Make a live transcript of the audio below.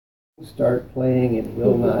Start playing, it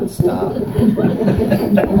will not stop.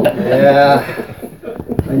 Yeah,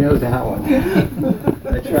 I know that one.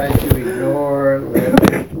 I tried to ignore, let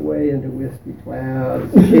drift away into wispy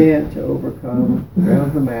clouds, chant to overcome,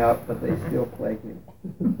 drown them out, but they still plague me.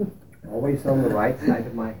 Always on the right side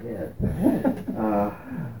of my head.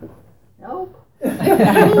 Help!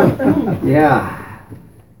 Yeah,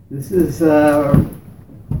 this is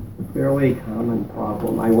fairly common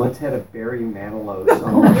problem. I once had a Barry Manilow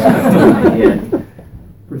song stuck in my head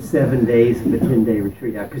for 7 days of a 10-day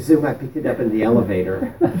retreat. I presume I picked it up in the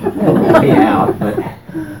elevator on the way out, but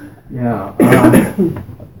yeah.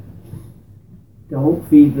 Don't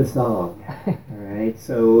feed the song, all right?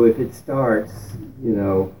 So if it starts,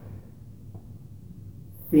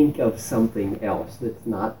 think of something else that's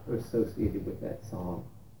not associated with that song.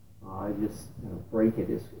 Just break it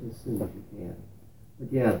as soon as you can.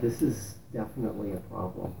 But yeah, this is definitely a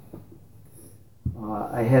problem.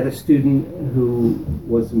 I had a student who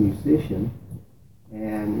was a musician,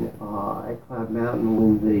 and at Cloud Mountain,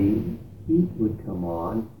 when the heat would come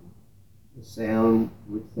on, the sound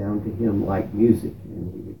would sound to him like music,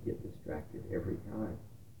 and he would get distracted every time.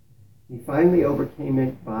 He finally overcame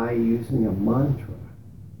it by using a mantra.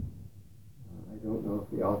 I don't know if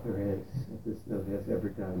the author of this note has ever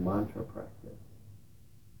done mantra practice,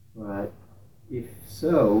 but if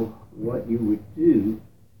so, what you would do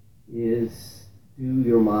is do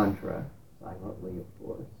your mantra, silently of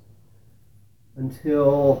course,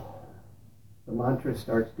 until the mantra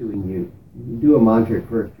starts doing you. You do a mantra at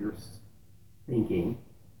first, you're thinking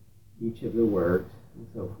each of the words and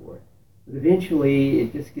so forth. But eventually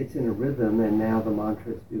it just gets in a rhythm and now the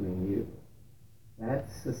mantra is doing you.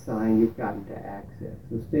 That's a sign you've gotten to access.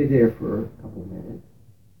 So stay there for a couple minutes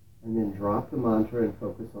and then drop the mantra and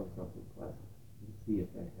focus on something pleasant. See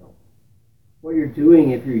if that helps. What you're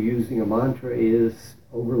doing if you're using a mantra is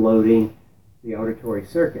overloading the auditory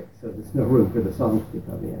circuit, so there's no room for the songs to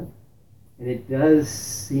come in. And it does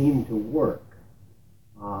seem to work,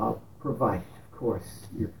 provided, of course,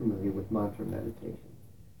 you're familiar with mantra meditation.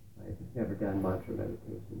 If you've never done mantra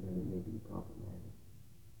meditation, then it may be problematic.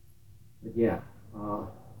 But yeah, I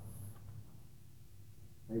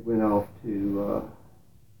went off to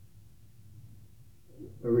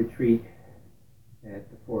a retreat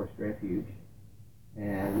at the Forest Refuge,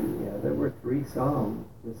 and there were 3 songs.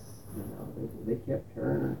 They kept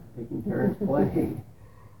taking turns playing,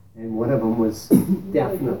 and one of them was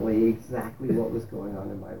definitely exactly what was going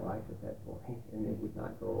on in my life at that point, and it would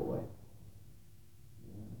not go away.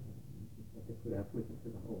 I had to put up with it for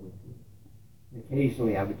the whole weekend. And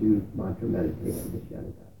occasionally, I would do mantra meditation to shut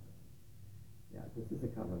it up. Yeah, this is a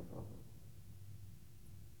common problem.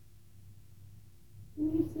 Can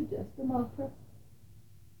you suggest a mantra?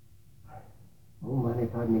 Oh, Mani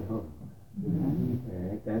Padme Hum.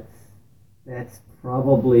 Right, that's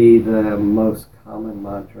probably the most common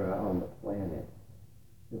mantra on the planet,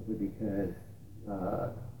 simply because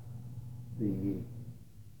the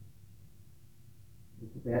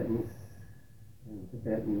Tibetans and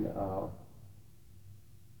Tibetan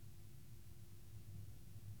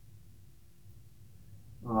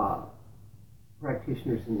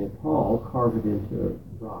practitioners in Nepal carve it into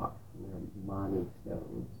rock, Mani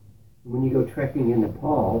stones. When you go trekking in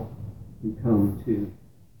Nepal, you come to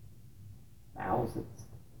thousands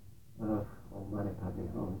of Mani Padme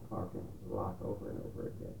Hum carved into the rock over and over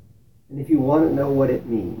again. And if you want to know what it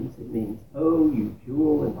means, oh, you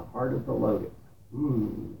jewel in the heart of the lotus.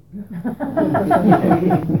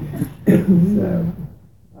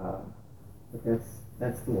 So, but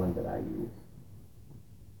that's the one that I use.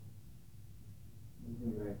 One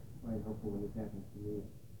thing that I find helpful when this happens to me,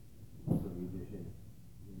 also a musician,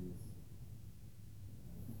 is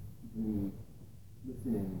doing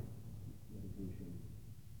listening meditation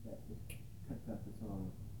that just cuts out the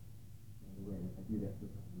song right away. If I do that for a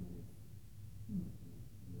couple minutes.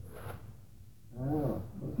 Oh,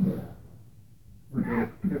 okay.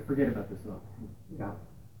 Forget about the song. Yeah.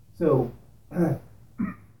 So,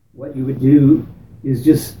 what you would do is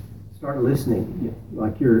just start listening,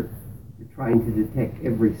 like you're trying to detect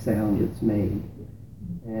every sound that's made.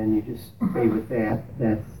 And you just stay with that.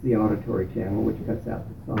 That's the auditory channel, which cuts out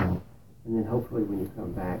the song. And then hopefully when you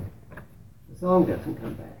come back, the song doesn't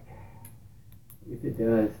come back. If it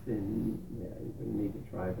does, then you're going to need to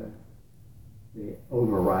try the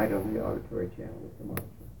override on the auditory channel with the mantra.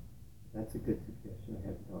 That's a good suggestion. I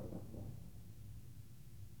hadn't thought about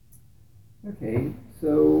that. Okay,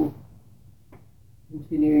 so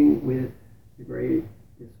continuing with the great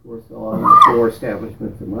discourse on the 4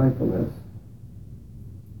 establishments of mindfulness,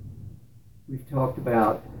 we've talked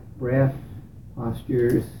about breath,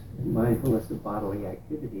 postures, and mindfulness of bodily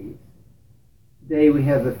activities. Today we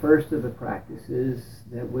have the first of the practices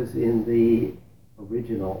that was in the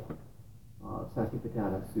original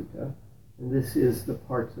Satipatthana Sutta, and this is the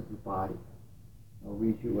parts of the body. I'll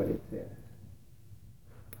read you what it says.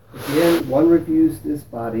 Again, one reviews this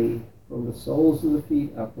body from the soles of the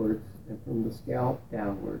feet upwards and from the scalp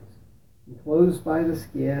downwards, enclosed by the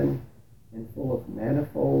skin and full of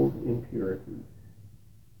manifold impurities.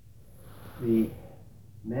 The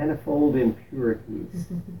manifold impurities.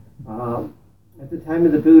 At the time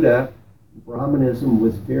of the Buddha, Brahmanism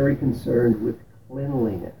was very concerned with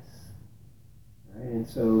cleanliness. Right? And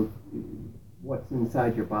so what's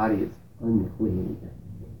inside your body is unclean.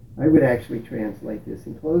 I would actually translate this: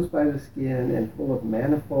 enclosed by the skin and full of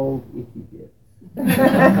manifold icky bits.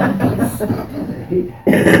 So,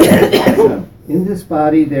 in this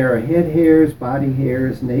body there are head hairs, body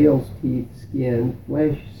hairs, nails, teeth, skin,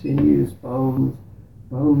 flesh, sinews, bones,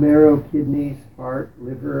 bone marrow, kidneys, heart,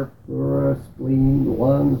 liver, pleura, spleen,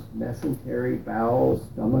 lungs, mesentery, bowels,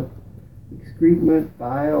 stomach, excrement,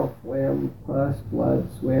 bile, phlegm, pus, blood,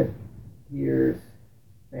 sweat, tears,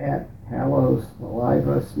 fat, tallow,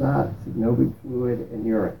 saliva, snot, synovial fluid, and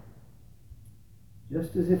urine.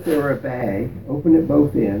 Just as if they were a bag, open at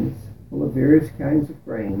both ends, full of various kinds of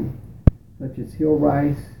grain, such as hill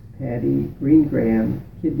rice, paddy, green gram,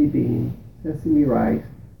 kidney bean, sesame rice,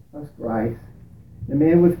 husk rice. A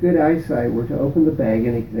man with good eyesight were to open the bag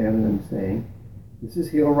and examine them, saying, "This is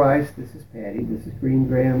hill rice, this is paddy, this is green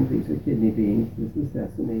gram, these are kidney beans, this is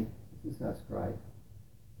sesame, this is husk rice."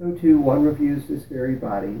 So too, one reviews this very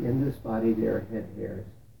body. In this body there are head hairs,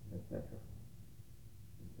 etc.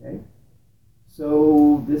 Okay?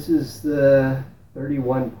 So this is the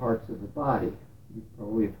 31 parts of the body. You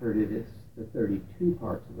probably have heard it as the 32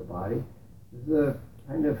 parts of the body. This is a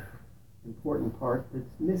kind of important part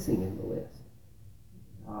that's missing in the list.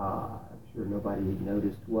 I'm sure nobody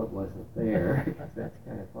noticed what wasn't there, because that's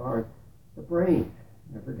kind of hard. The brain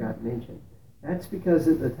never got mentioned. That's because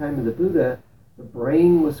at the time of the Buddha, the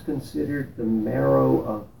brain was considered the marrow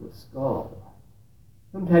of the skull.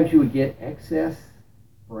 Sometimes you would get excess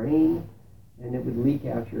brain, and it would leak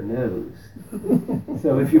out your nose.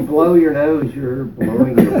 So if you blow your nose, you're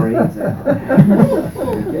blowing your brains out.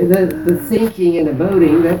 Okay? The thinking and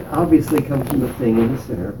emoting, that obviously comes from the thing in the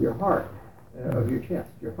center of your heart, of your chest,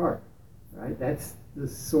 your heart. Right? That's the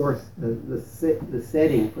source, the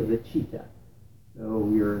setting for the citta. So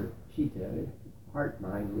your citta, heart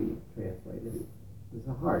mind, we translated it as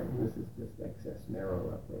a heart, and this is just excess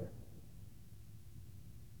marrow up there.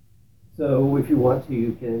 So if you want to,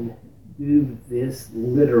 you can do this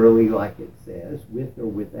literally like it says, with or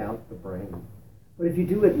without the brain. But if you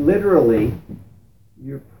do it literally,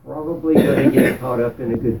 you're probably going to get caught up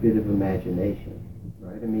in a good bit of imagination,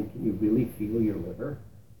 right? I mean, can you really feel your liver?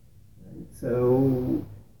 Right? So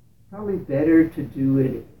probably better to do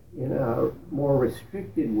it in a more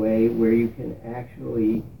restricted way where you can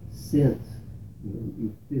actually sense,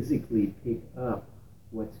 you physically pick up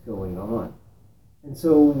what's going on. And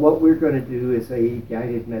so what we're going to do is a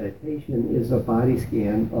guided meditation is a body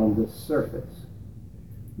scan on the surface.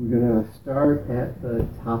 We're going to start at the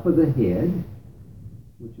top of the head,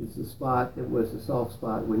 which is the spot that was a soft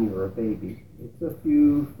spot when you were a baby. It's a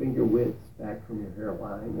few finger widths back from your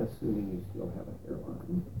hairline, assuming you still have a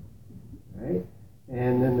hairline. Right?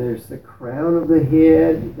 And then there's the crown of the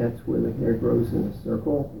head. That's where the hair grows in a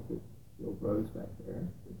circle. It still grows back there.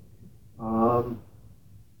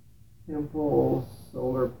 Temples,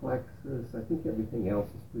 solar plexus. I think everything else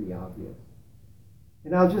is pretty obvious.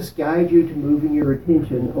 And I'll just guide you to moving your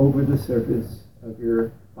attention over the surface of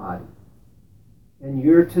your body. And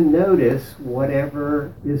you're to notice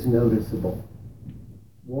whatever is noticeable.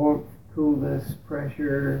 Warmth, coolness,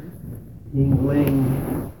 pressure,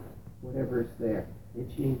 tingling, whatever's there.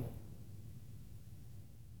 Itching.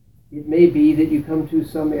 It may be that you come to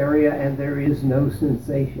some area and there is no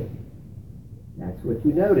sensation. That's what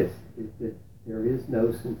you notice, is that there is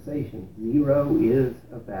no sensation. 0 is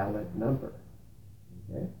a valid number.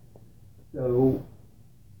 Okay? So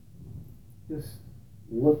just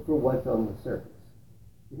look for what's on the surface.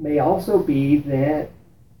 It may also be that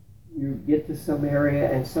you get to some area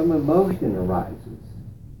and some emotion arises.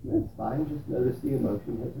 That's fine, just notice the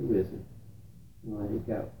emotion has arisen and let it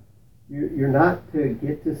go. You're not to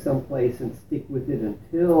get to some place and stick with it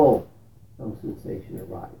until some sensation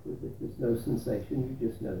arises. If there's no sensation, you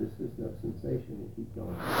just notice there's no sensation and keep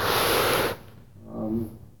going.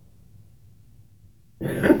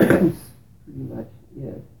 That's pretty much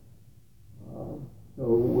it. So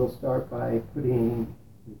we'll start by putting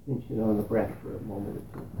attention on the breath for a moment or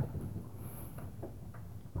two.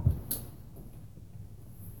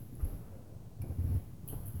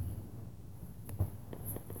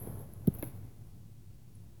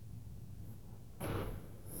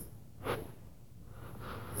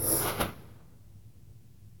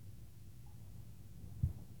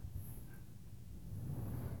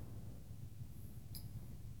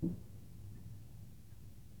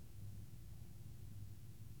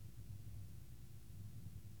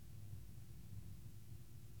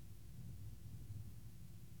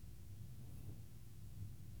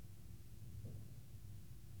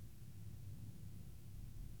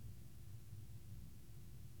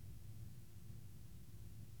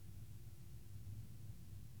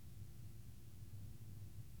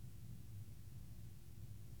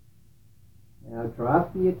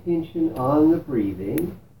 drop the attention on the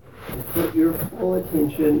breathing and put your full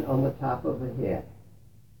attention on the top of the head,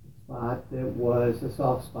 the spot that was a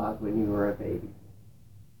soft spot when you were a baby.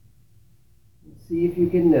 And see if you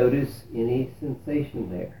can notice any sensation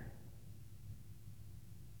there.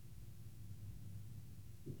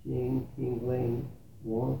 Itching, tingling,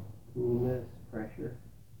 warmth, coolness, pressure.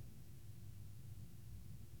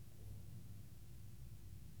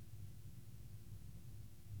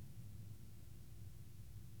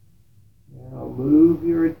 Now move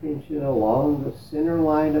your attention along the center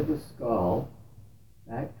line of the skull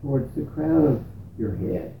back towards the crown of your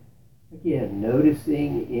head. Again,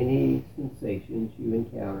 noticing any sensations you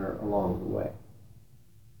encounter along the way.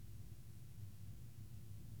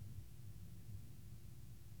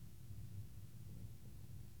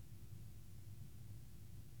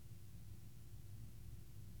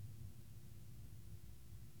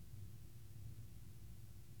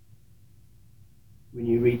 When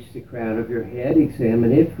you reach the crown of your head,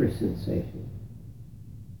 examine it for sensation.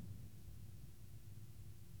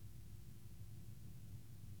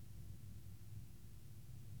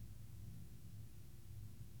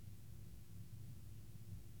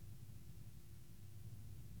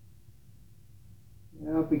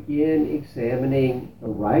 Now begin examining the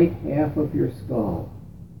right half of your skull,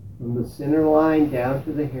 from the center line down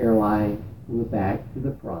to the hairline, from the back to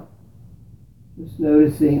the front. Just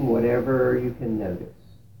noticing whatever you can notice.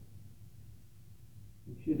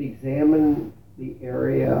 You should examine the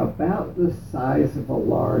area about the size of a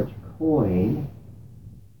large coin,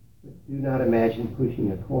 but do not imagine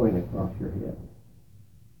pushing a coin across your head.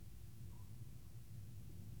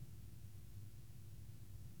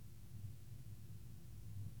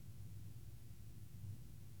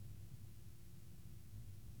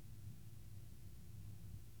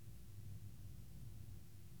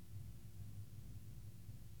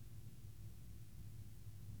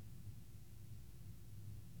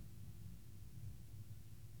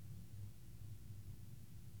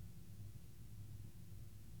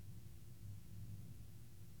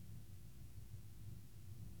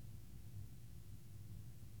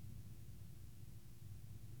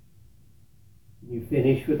 You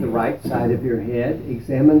finish with the right side of your head.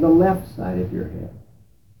 Examine the left side of your head.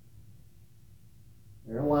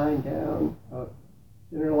 Hairline down,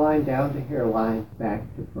 center line down to hairline, back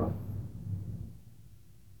to front.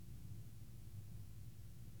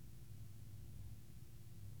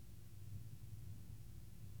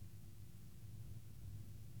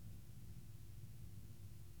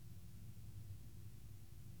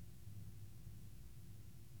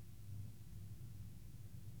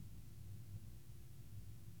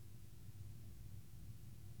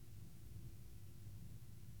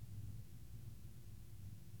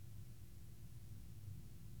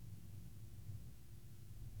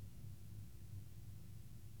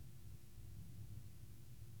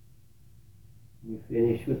 You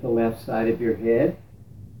finish with the left side of your head.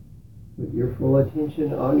 Put your full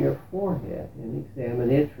attention on your forehead and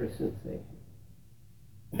examine it for sensation.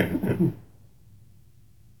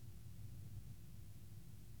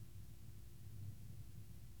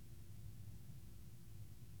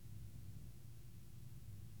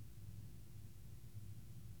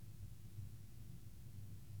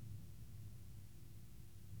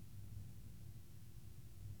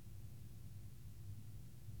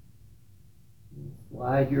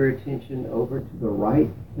 Slide your attention over to the right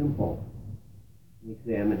temple and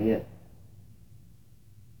examine it.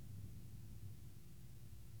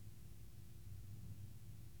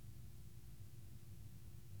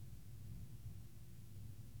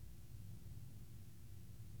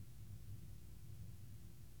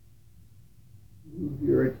 Move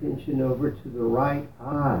your attention over to the right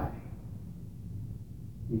eye.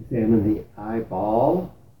 Examine the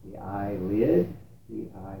eyeball, the eyelid, the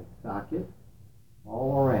eye socket,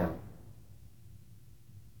 all around.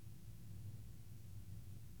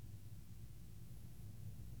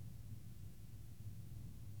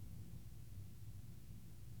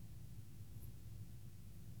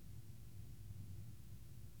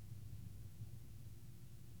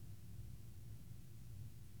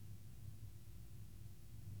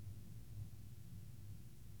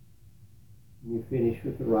 When you finish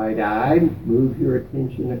with the right eye, move your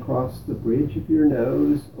attention across the bridge of your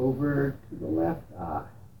nose over to the left eye.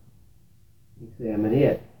 Examine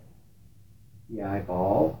it. The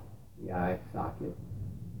eyeball, the eye socket,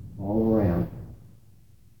 all around.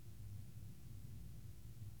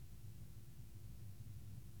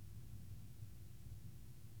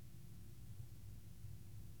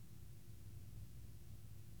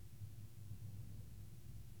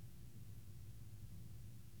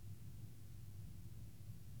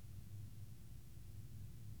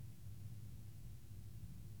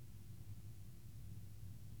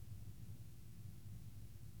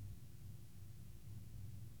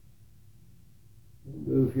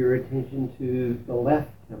 attention to the left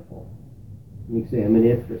temple and examine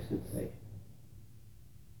it for sensation.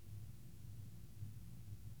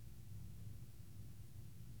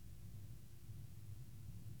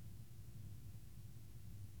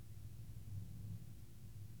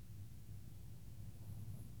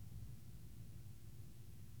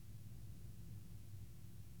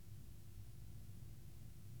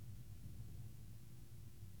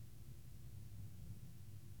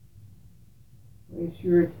 Place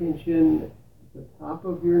your attention at the top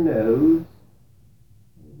of your nose,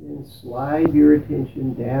 and then slide your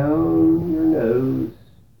attention down your nose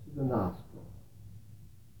to the nostril.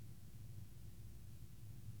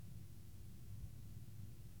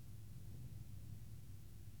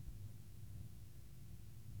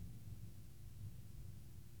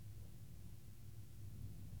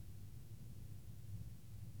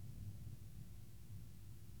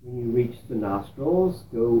 When you reach the nostrils,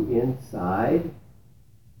 go inside,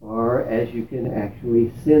 or as you can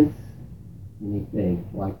actually sense anything,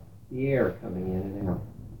 like the air coming in and out.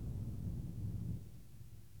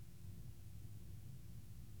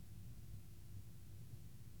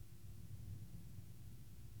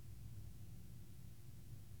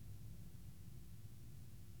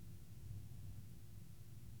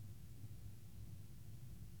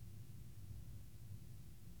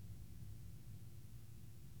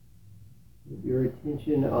 Put your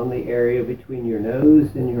attention on the area between your nose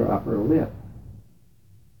and your upper lip.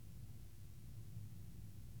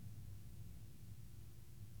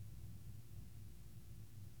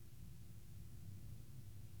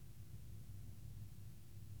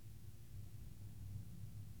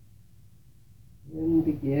 Then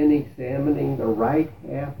begin examining the right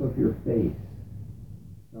half of your face,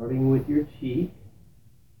 starting with your cheek,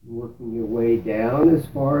 and working your way down as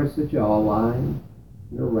far as the jawline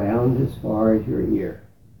and around as far as your ear.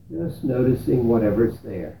 Just noticing whatever's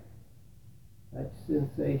there. Touch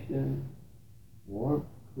sensation, warmth,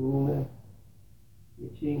 coolness,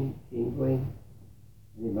 itching, tingling,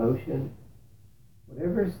 an emotion.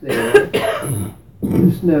 Whatever's there,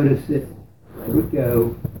 just notice it, let it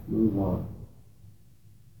go, move on.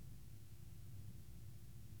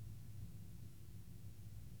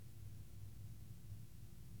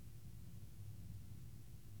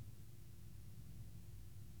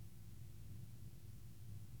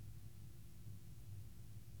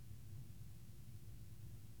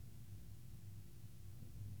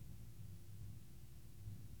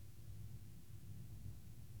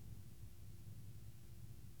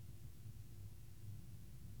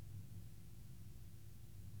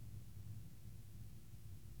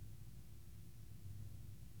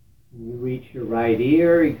 When you reach your right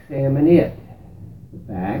ear, examine it. The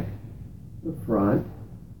back, the front,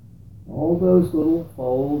 all those little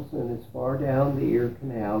folds and as far down the ear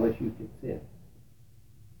canal as you can sense.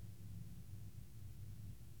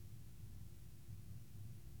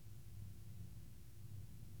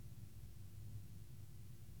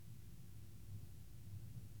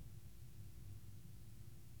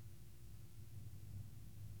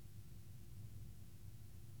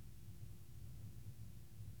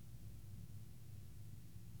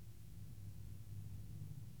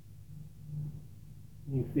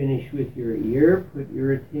 When you finish with your ear, put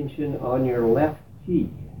your attention on your left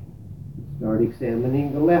cheek. Start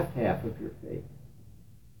examining the left half of your face.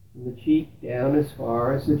 From the cheek down as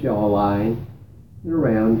far as the jawline and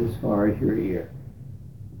around as far as your ear.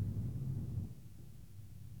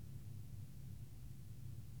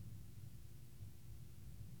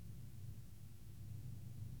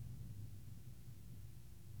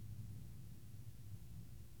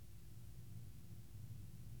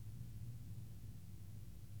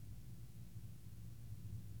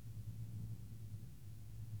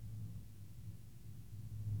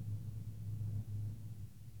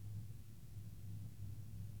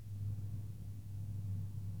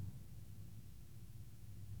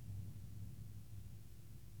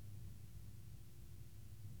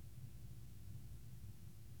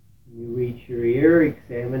 When you reach your ear,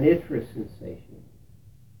 examine it for sensation.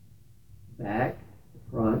 Back, the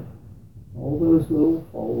front, all those little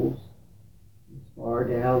folds, as far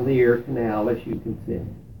down the ear canal as you can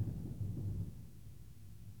sense.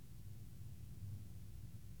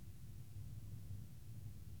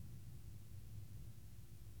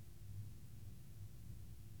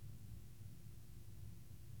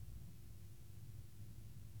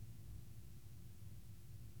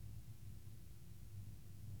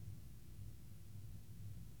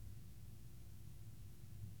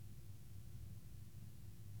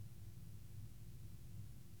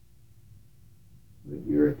 Put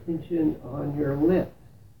your attention on your lips.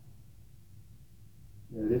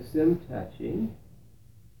 Notice them touching.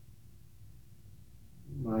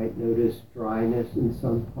 You might notice dryness in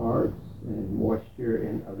some parts and moisture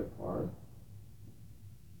in other parts.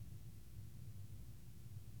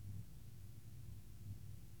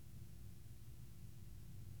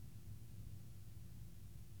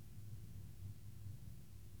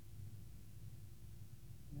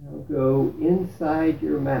 Now go inside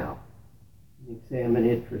your mouth and examine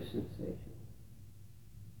it for sensation.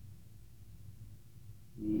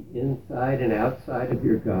 The inside and outside of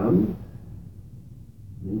your gums,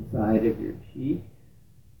 inside of your cheeks,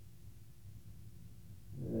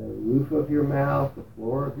 the roof of your mouth, the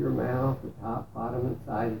floor of your mouth, the top, bottom, and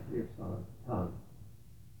side of your tongue.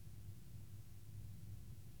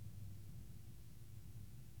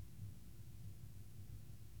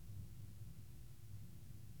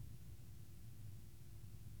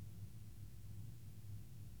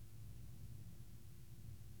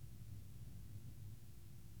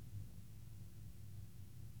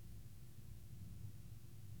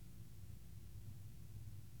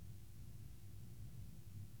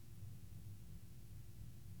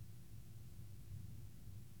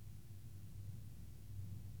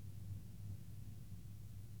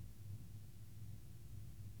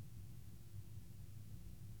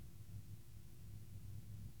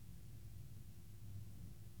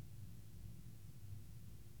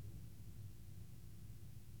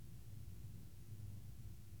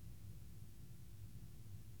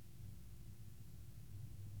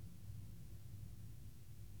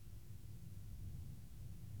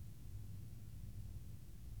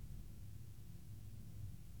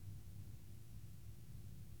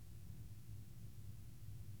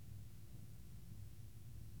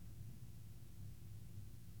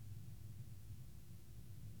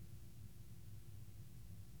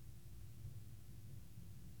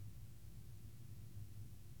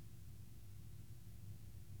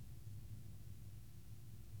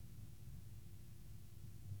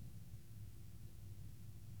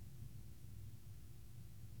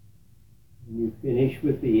 When you finish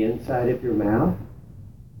with the inside of your mouth,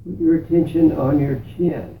 put your attention on your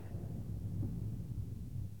chin.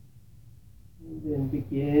 And then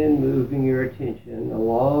begin moving your attention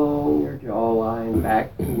along your jawline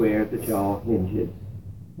back to where the jaw hinges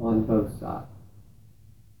on both sides.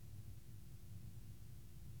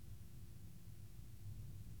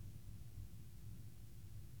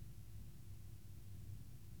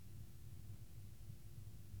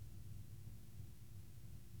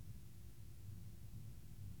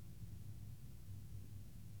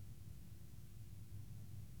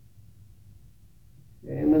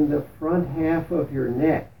 Examine the front half of your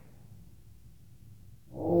neck,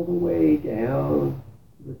 all the way down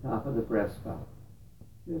to the top of the breastbone.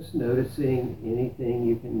 Just noticing anything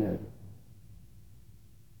you can notice.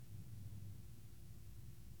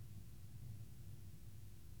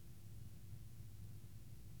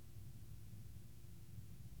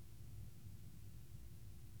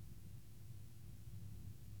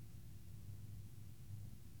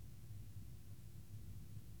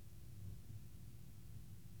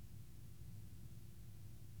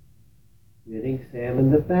 Then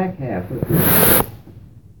examine the back half of your neck,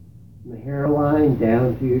 from the hairline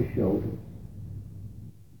down to your shoulders.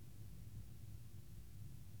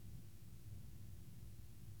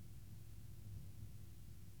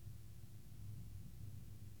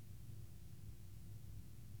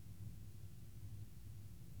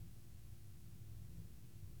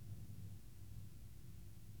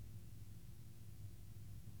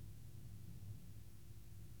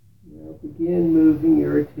 Now begin moving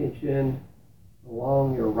your attention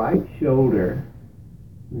along your right shoulder,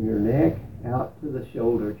 from your neck out to the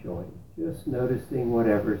shoulder joint, just noticing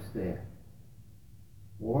whatever's there.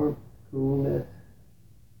 Warmth, coolness,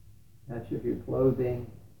 touch of your clothing,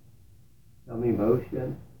 some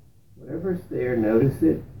emotion, whatever's there, notice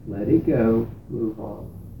it, let it go, move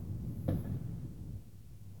on.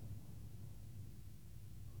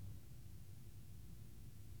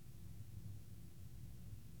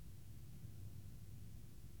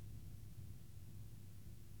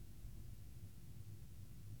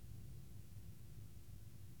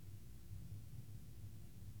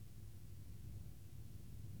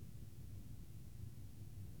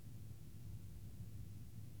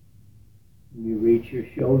 When you reach your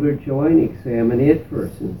shoulder joint, examine it for a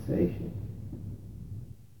sensation.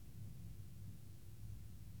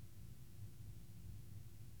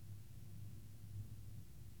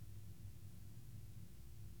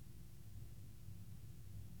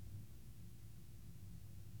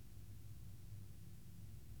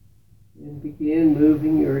 And begin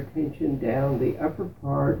moving your attention down the upper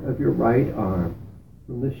part of your right arm,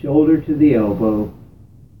 from the shoulder to the elbow,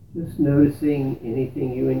 just noticing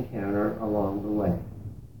anything you encounter along the way.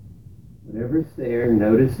 Whatever's there,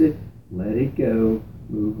 notice it, let it go,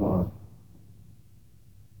 move on.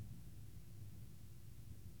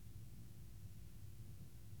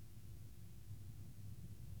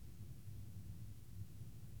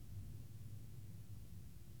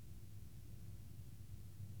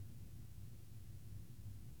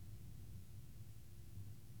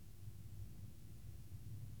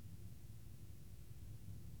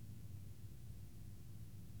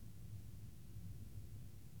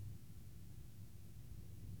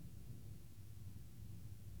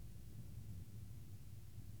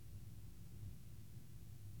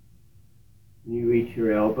 When you reach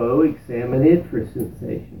your elbow, examine it for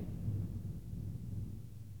sensation.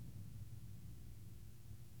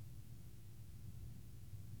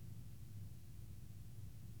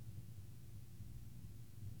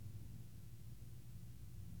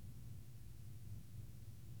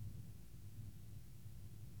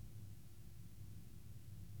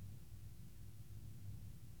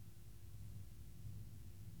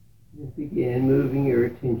 And begin moving your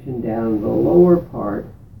attention down the lower part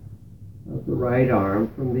of the right arm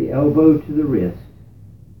from the elbow to the wrist.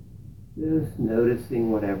 Just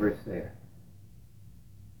noticing whatever's there.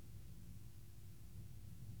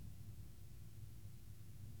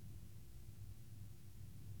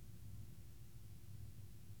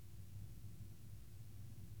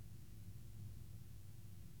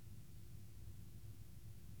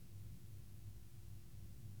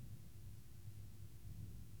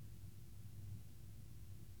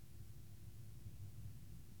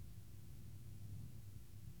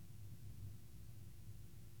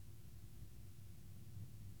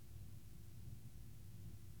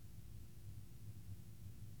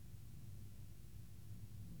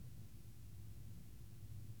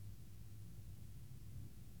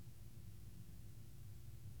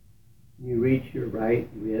 You reach your right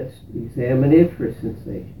wrist, examine it for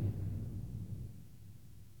sensation.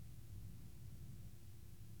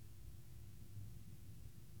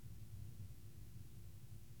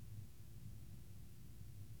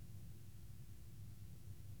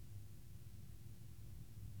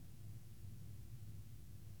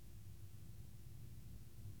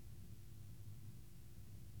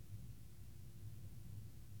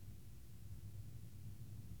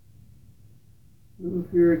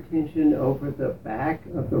 Move your attention over the back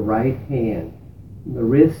of the right hand, from the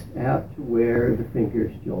wrist out to where the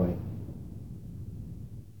fingers join.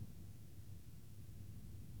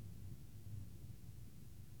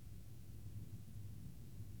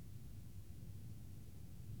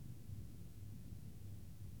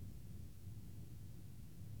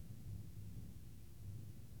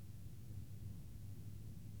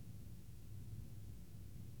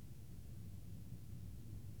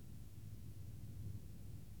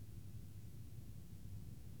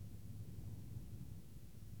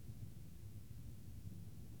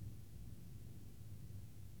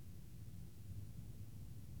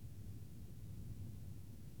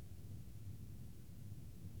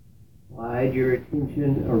 Slide your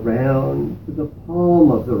attention around to the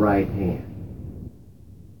palm of the right hand.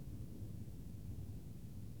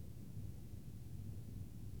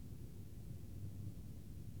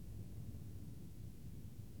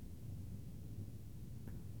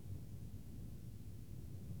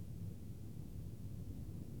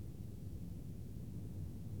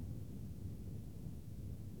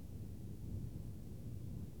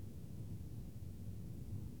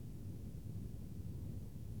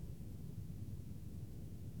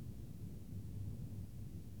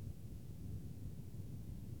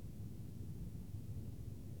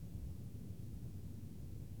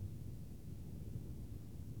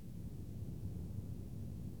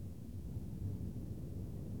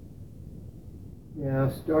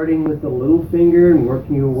 Now, starting with the little finger and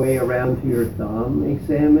working your way around to your thumb,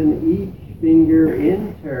 examine each finger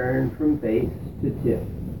in turn from base to tip.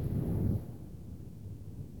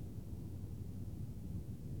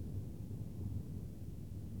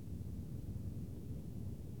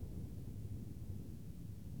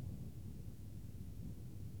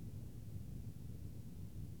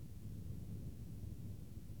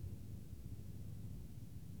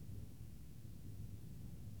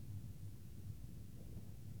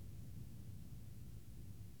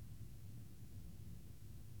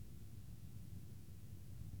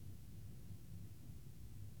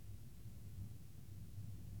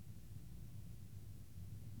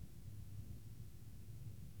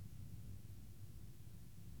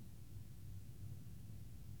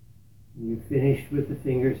 You finished with the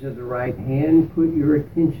fingers of the right hand. Put your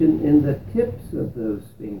attention in the tips of those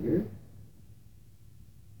fingers.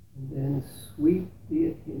 And then sweep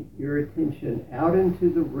your attention out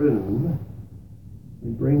into the room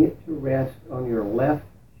and bring it to rest on your left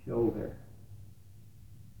shoulder.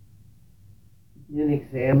 Begin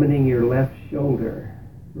examining your left shoulder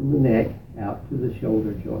from the neck out to the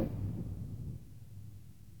shoulder joint.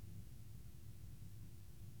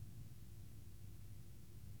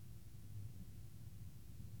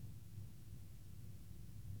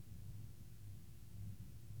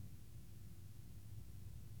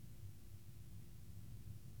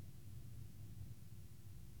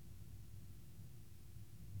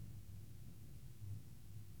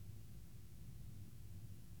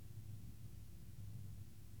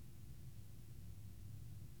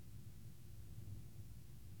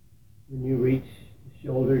 When you reach the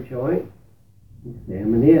shoulder joint,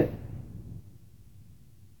 examine it.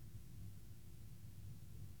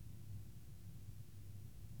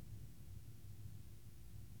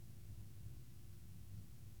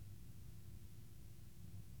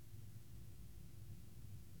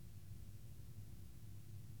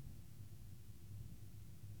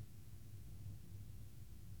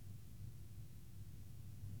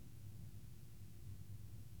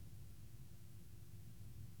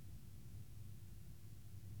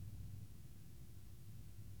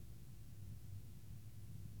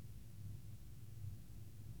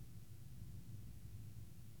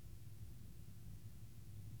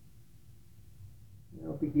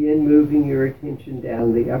 Now begin moving your attention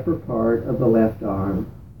down the upper part of the left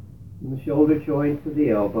arm, from the shoulder joint to the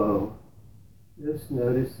elbow, just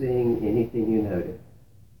noticing anything you notice.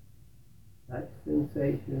 Touch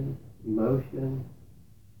sensation, emotion,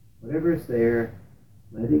 whatever's there,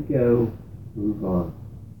 let it go, move on.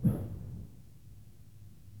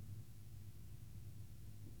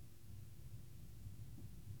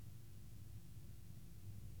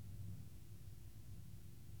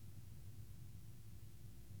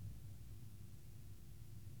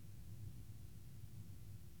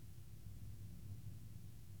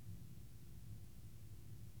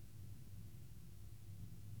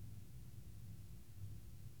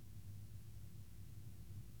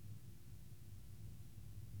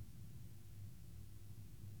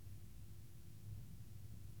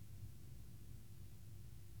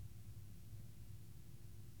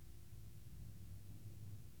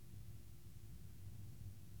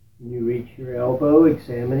 When you reach your elbow,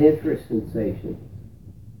 examine it for sensations.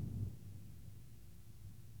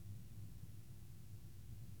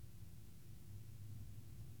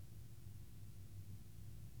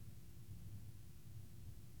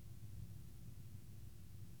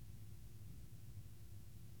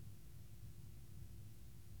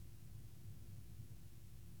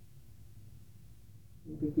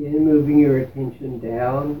 Begin moving your attention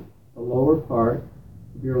down the lower part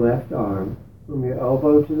of your left arm, from your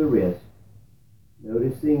elbow to the wrist,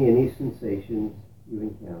 noticing any sensations you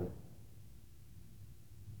encounter.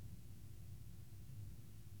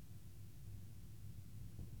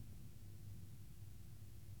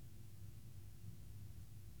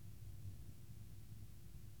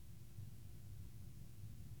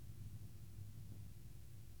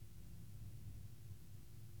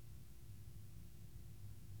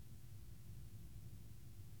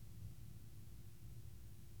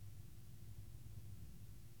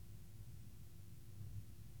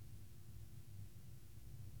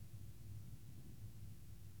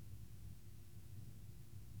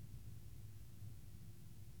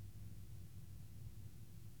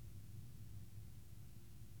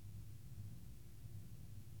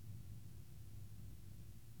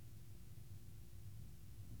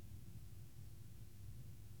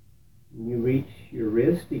 When you reach your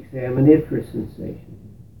wrist, examine it for sensation.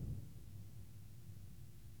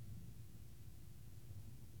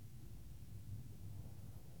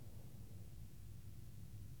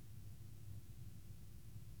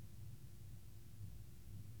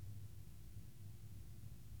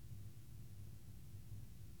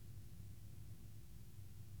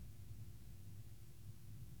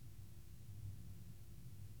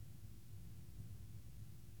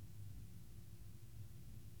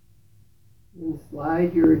 Then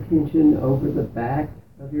slide your attention over the back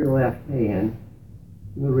of your left hand,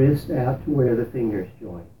 from the wrist out to where the fingers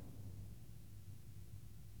join.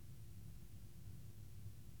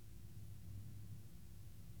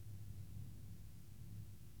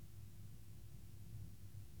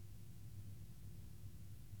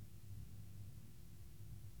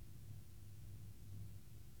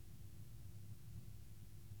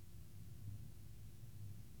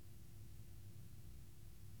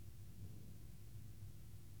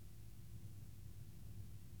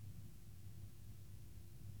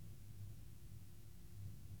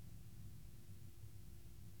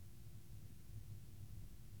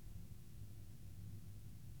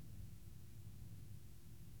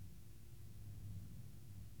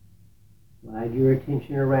 Slide your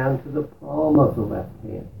attention around to the palm of the left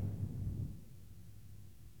hand.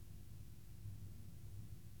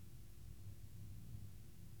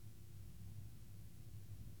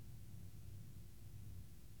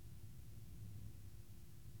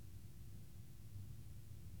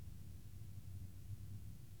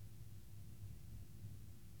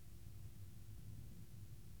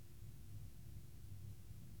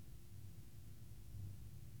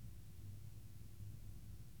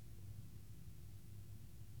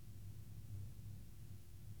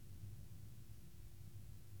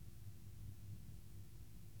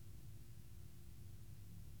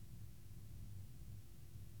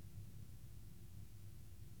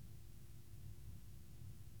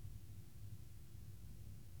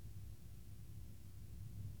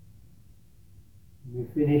 You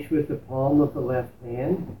finish with the palm of the left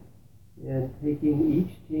hand and taking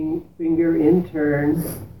each finger in turn,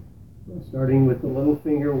 starting with the little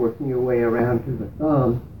finger, working your way around to the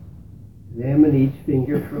thumb. Examine each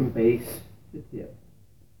finger from base to tip.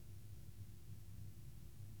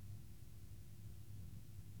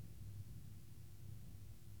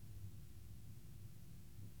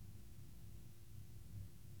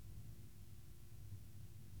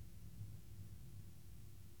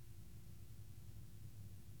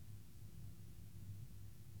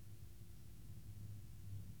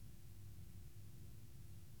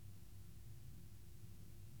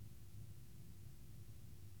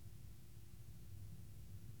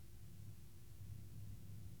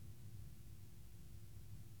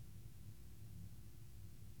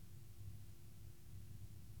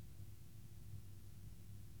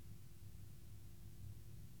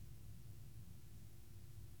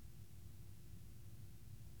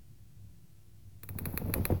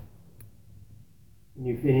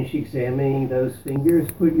 When you finish examining those fingers,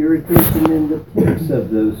 put your attention in the tips of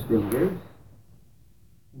those fingers,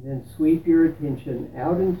 and then sweep your attention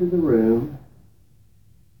out into the room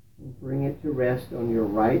and bring it to rest on your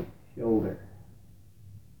right shoulder.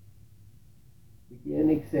 Begin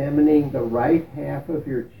examining the right half of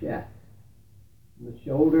your chest, from the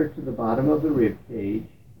shoulder to the bottom of the rib cage,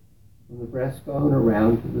 from the breastbone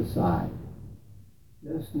around to the side.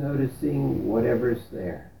 Just noticing whatever's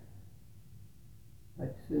there.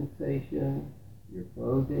 Touch sensations, your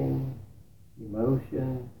clothing,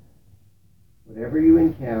 emotions, whatever you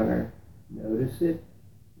encounter, notice it,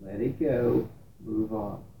 let it go, move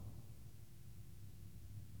on.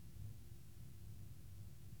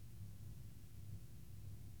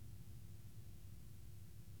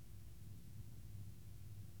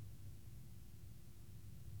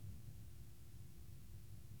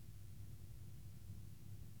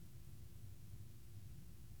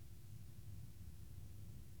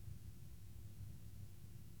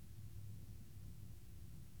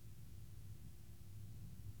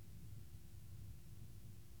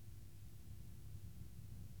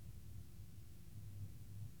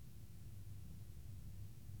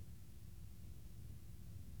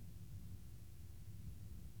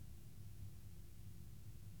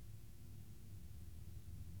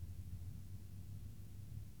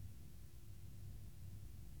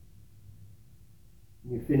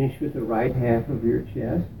 You finish with the right half of your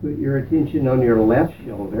chest. Put your attention on your left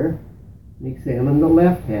shoulder and examine the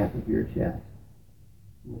left half of your chest.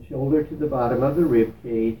 From the shoulder to the bottom of the rib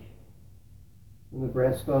cage, from the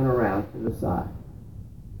breastbone around to the side.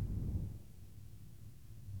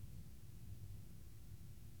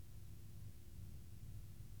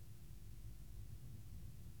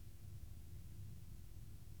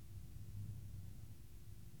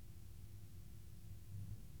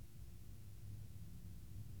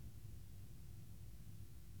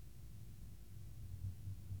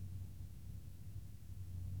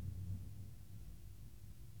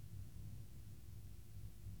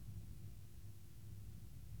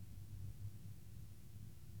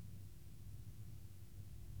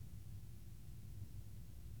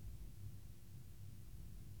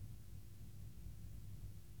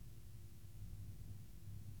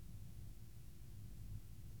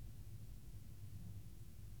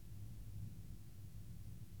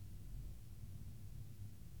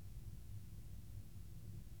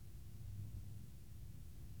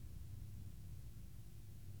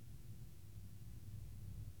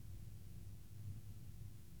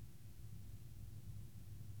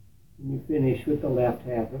 When you finish with the left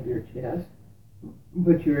half of your chest,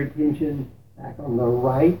 put your attention back on the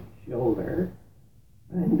right shoulder,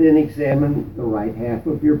 and then examine the right half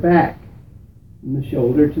of your back, from the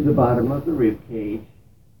shoulder to the bottom of the rib cage,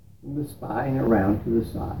 from the spine around to the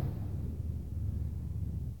side.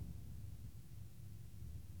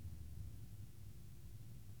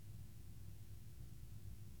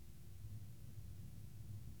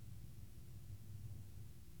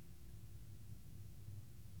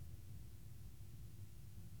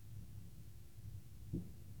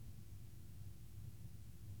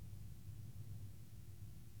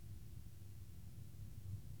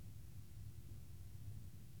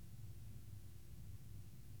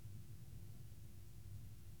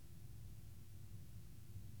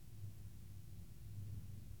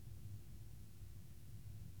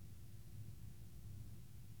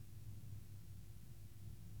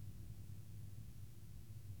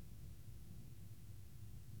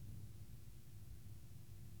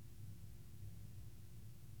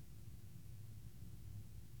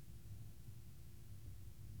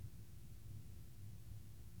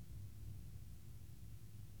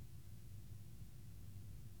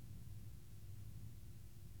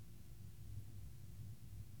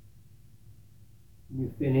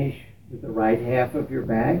 finish with the right half of your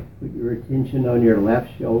back, put your attention on your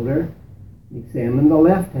left shoulder. Examine the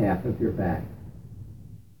left half of your back.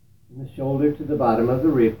 From the shoulder to the bottom of the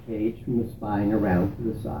rib cage, from the spine around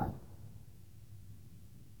to the side.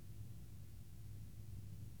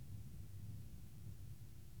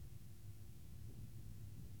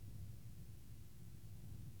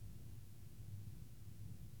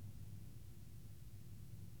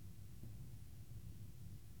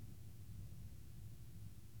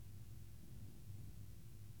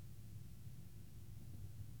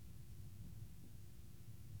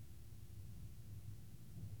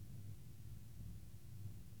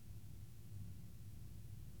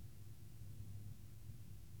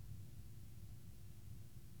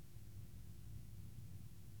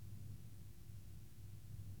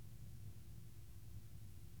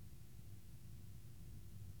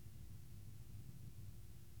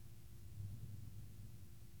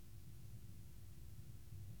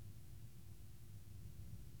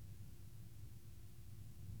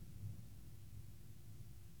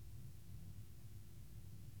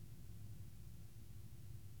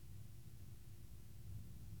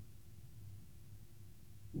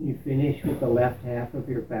 When you finish with the left half of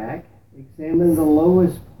your back, examine the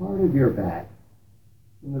lowest part of your back,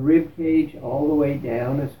 from the rib cage all the way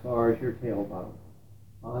down as far as your tailbone,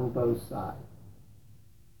 on both sides.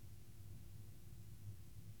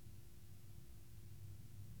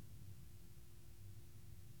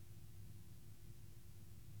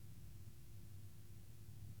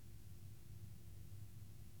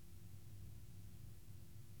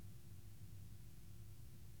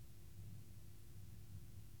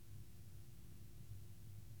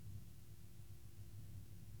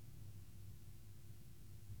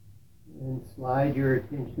 And slide your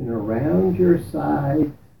attention around your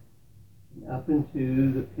sides and up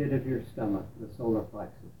into the pit of your stomach, the solar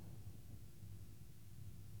plexus.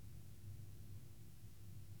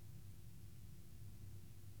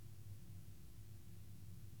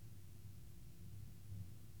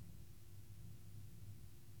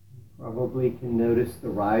 You probably can notice the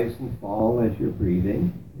rise and fall as you're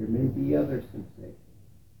breathing. There may be other sensations.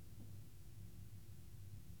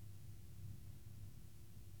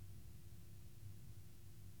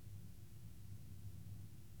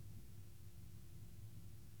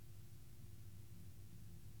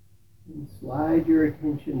 And slide your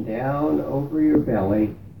attention down over your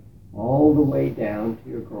belly, all the way down to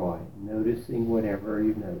your groin, noticing whatever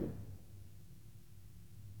you notice.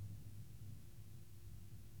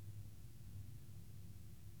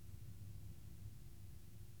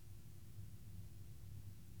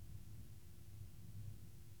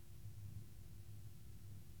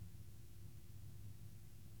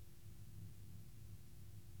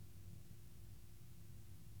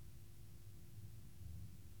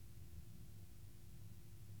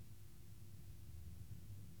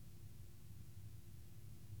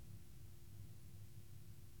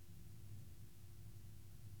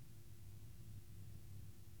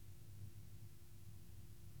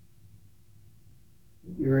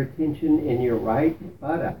 Your attention in your right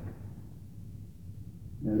buttock.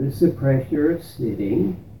 Notice the pressure of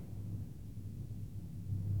sitting.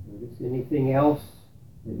 Notice anything else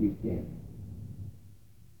that you can.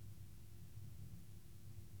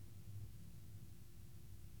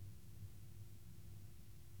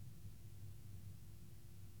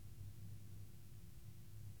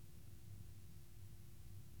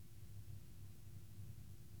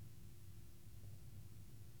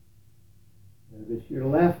 Notice your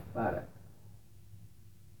left buttock.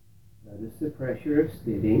 Notice the pressure of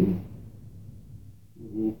sitting.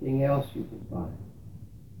 Anything else you can find.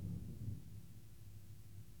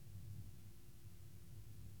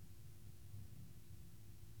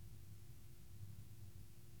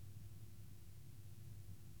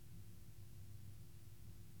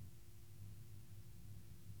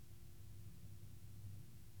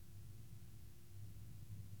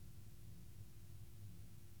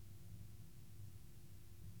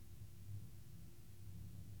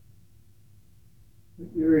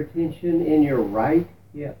 Put your attention in your right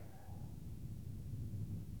hip.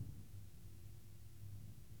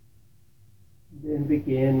 Then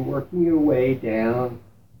begin working your way down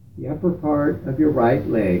the upper part of your right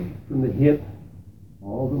leg, from the hip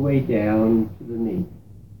all the way down to the knee.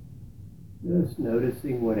 Just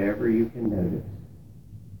noticing whatever you can notice.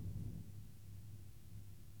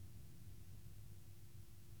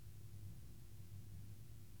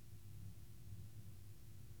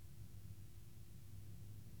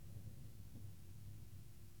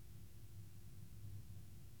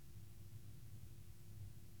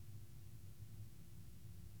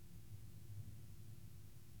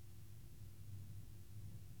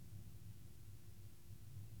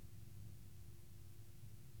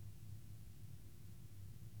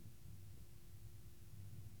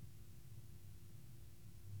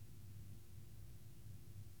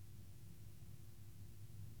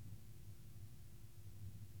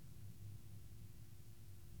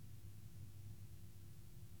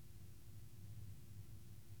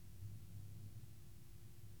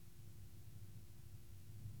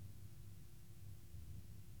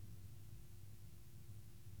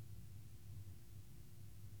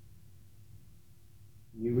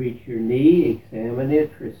 examine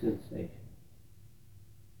it for sensation.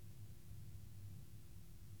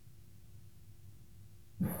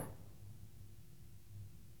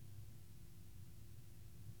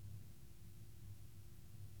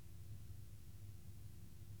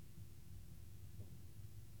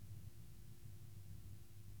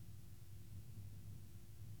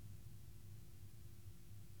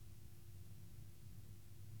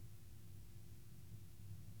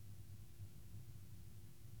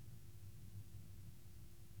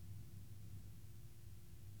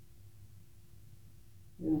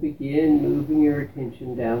 And begin moving your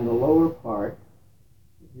attention down the lower part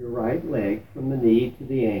of your right leg from the knee to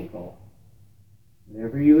the ankle.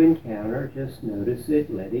 Whatever you encounter, just notice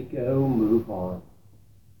it, let it go, move on.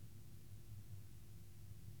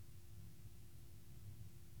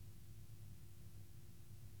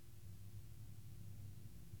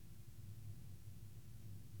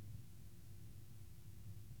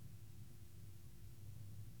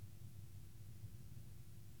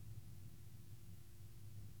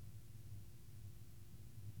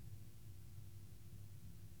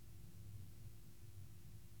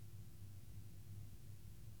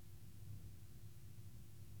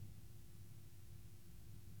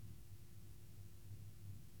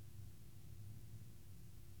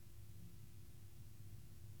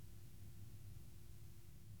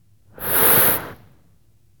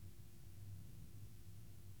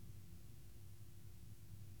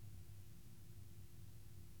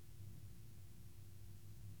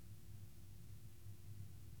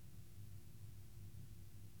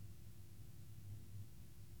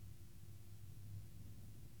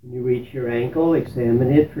 When you reach your ankle,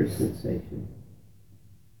 examine it for sensation.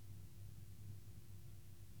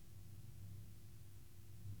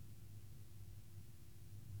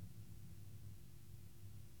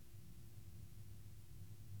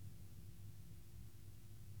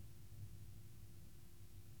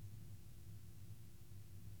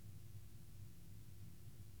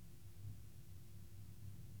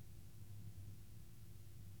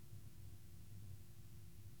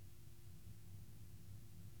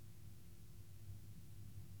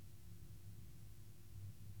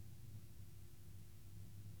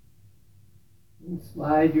 And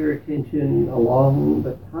slide your attention along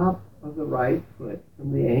the top of the right foot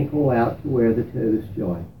from the ankle out to where the toes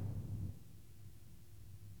join.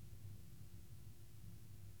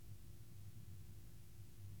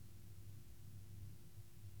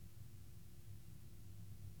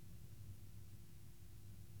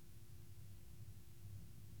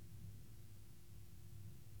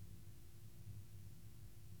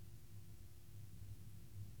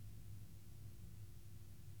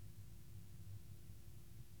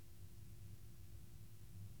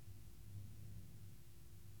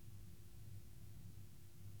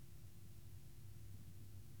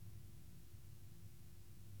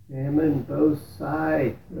 Examine both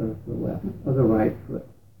sides of the right foot.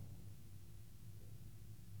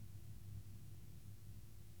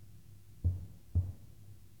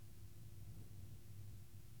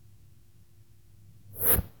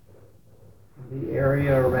 The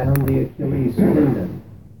area around the Achilles tendon.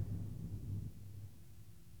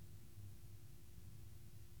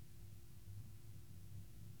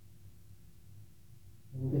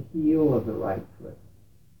 And the heel of the right foot.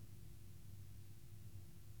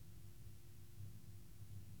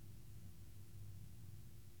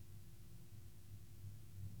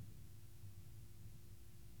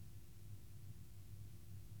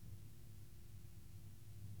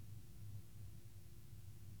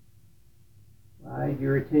 Slide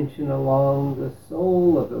your attention along the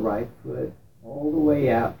sole of the right foot all the way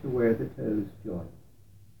out to where the toes join.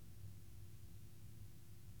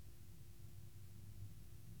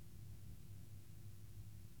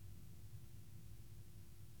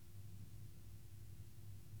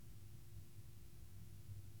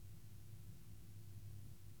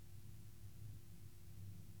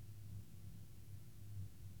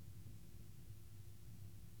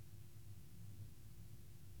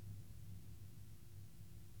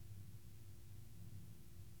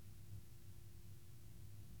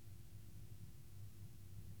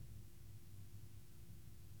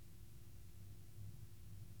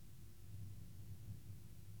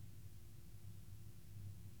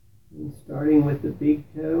 And starting with the big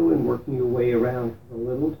toe and working your way around to the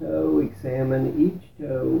little toe, examine each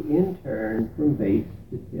toe in turn from base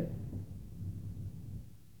to tip.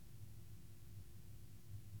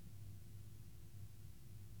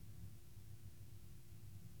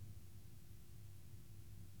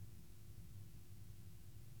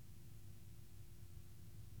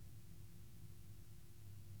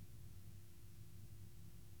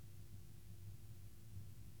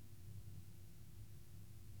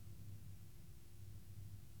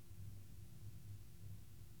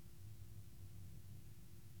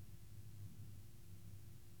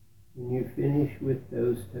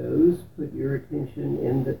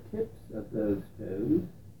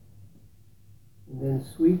 And then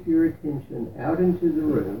sweep your attention out into the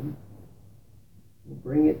room and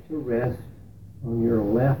bring it to rest on your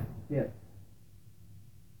left hip.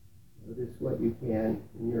 Notice what you can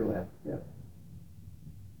in your left hip.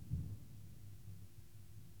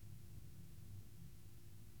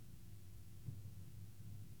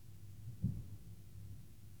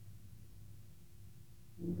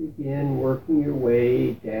 And begin working your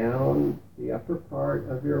way down the upper part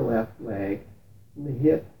of your left leg, from the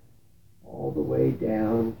hip all the way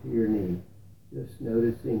down to your knee, just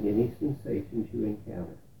noticing any sensations you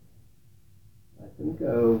encounter. Let them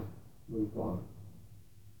go, move on.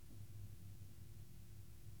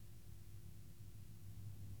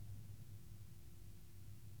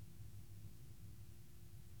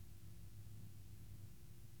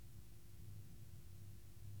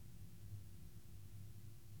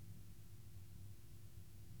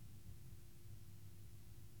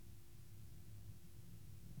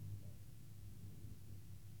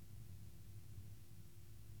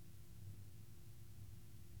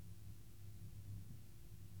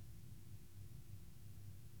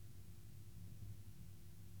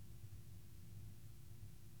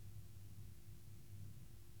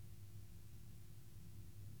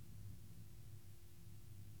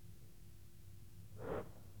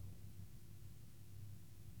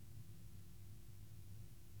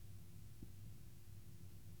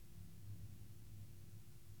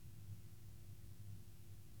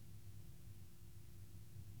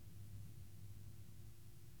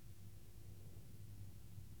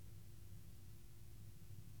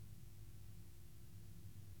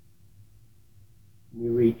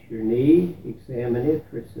 You reach your knee, examine it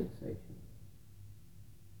for sensation.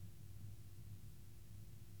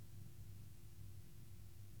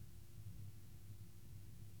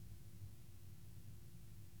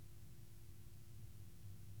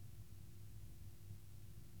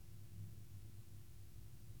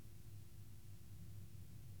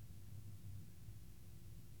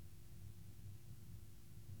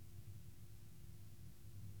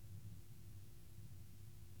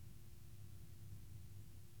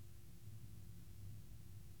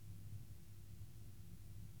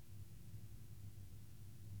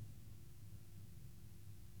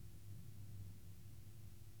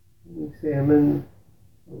 And examine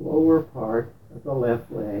the lower part of the left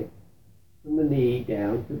leg, from the knee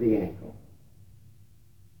down to the ankle.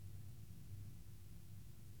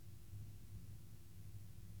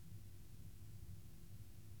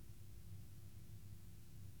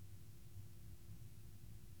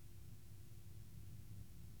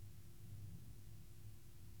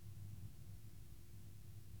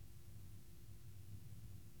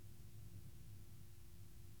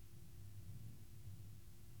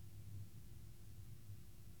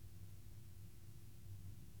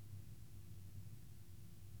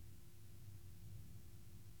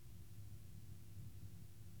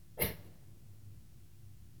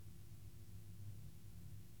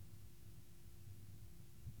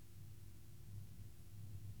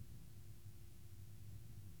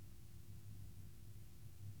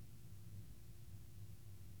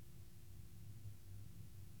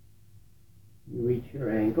 You reach your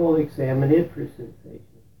ankle, examine it for sensation.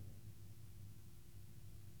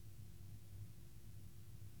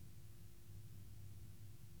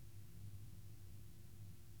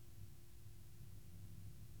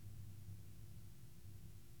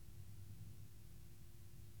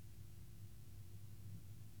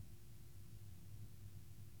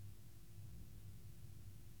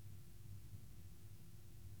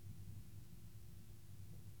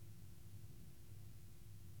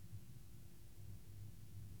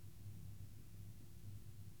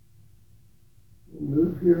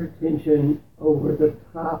 Move your attention over the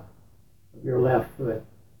top of your left foot,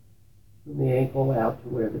 from the ankle out to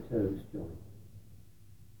where the toes join.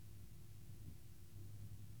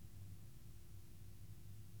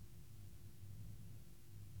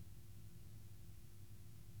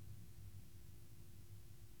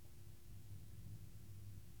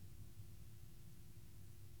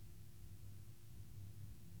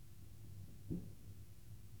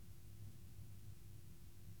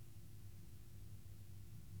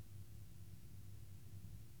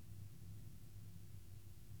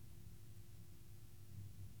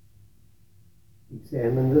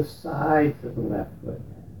 Examine the sides of the left foot.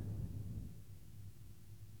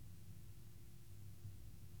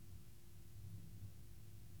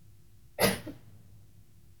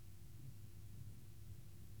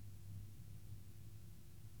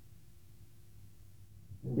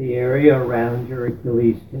 And the area around your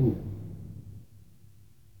Achilles tendon.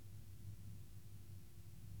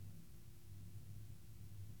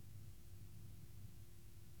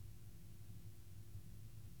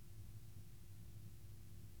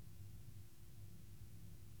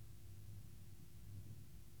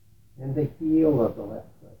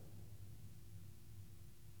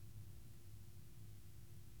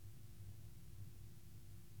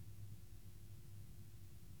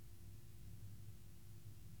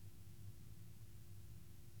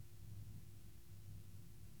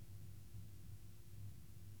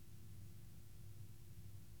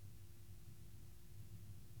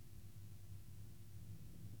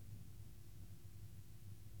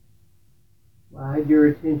 Guide your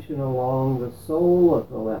attention along the sole of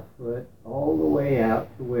the left foot all the way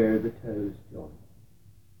out to where the toes join.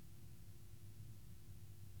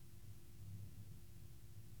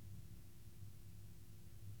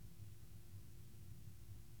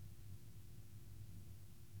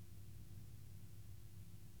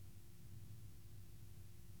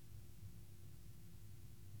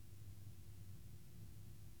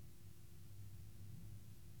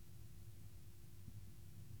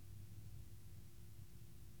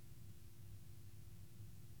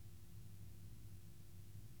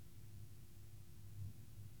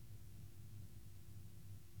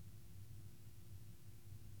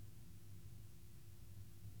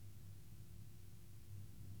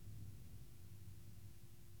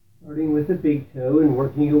 Starting with the big toe and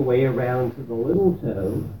working your way around to the little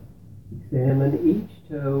toe, examine each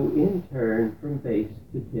toe in turn from base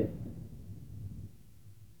to tip.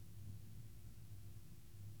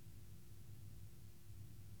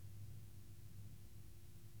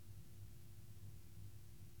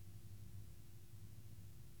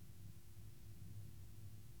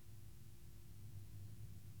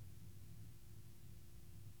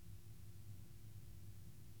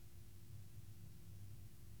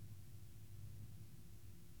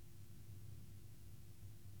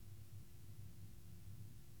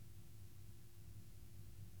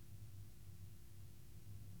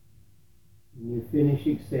 When you finish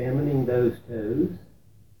examining those toes,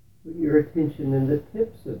 put your attention in the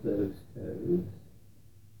tips of those toes.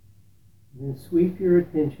 Then sweep your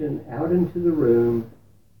attention out into the room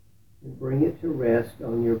and bring it to rest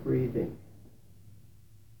on your breathing.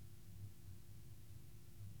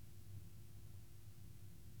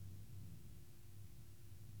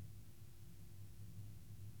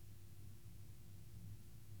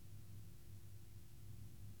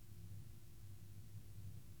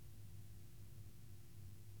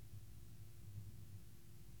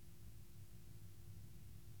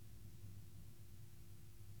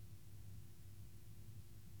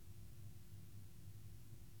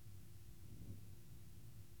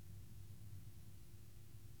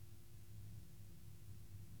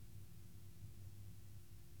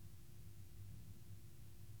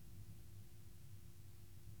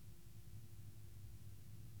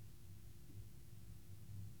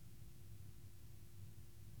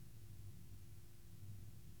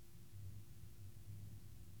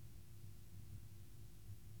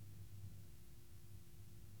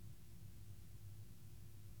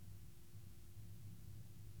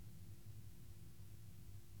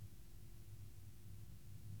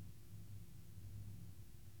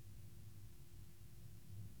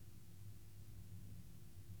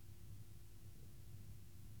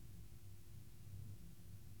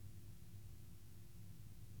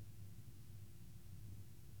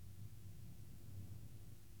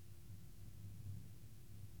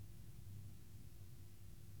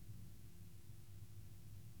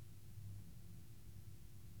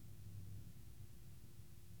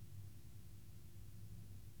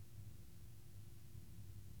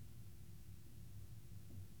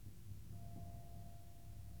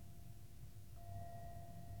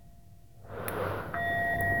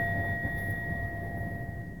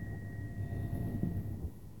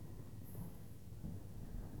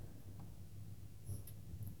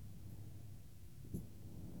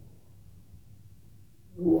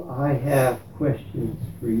 I have questions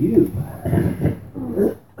for you.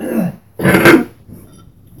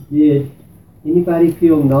 Did anybody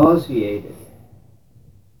feel nauseated?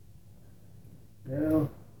 No?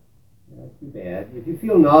 Not too bad. If you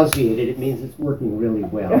feel nauseated, it means it's working really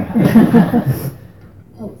well.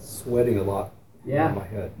 I was sweating a lot on my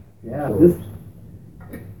head. Yeah.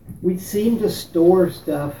 We seem to store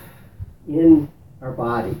stuff in our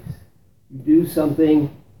bodies. You do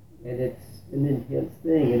something, and it's an intense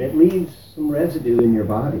thing, and it leaves some residue in your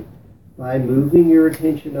body. By moving your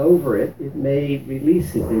attention over it, it may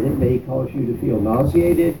release it, and it may cause you to feel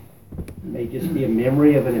nauseated. It may just be a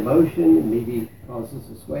memory of an emotion. It maybe causes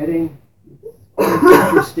a sweating. It's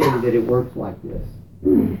interesting that it works like this.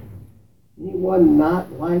 Anyone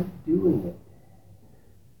not like doing it?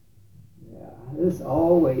 Yeah, there's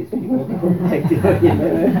always people don't like doing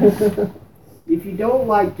it. If you don't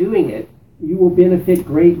like doing it, you will benefit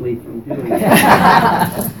greatly from doing it.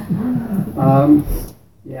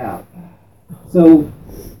 Yeah. So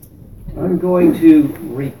I'm going to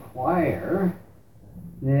require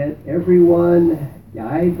that everyone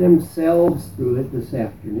guide themselves through it this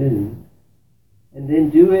afternoon, and then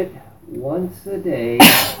do it once a day,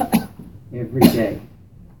 every day.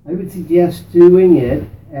 I would suggest doing it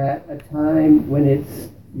at a time when it's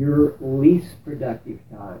your least productive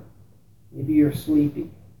time. Maybe you're sleepy.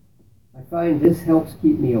 I find this helps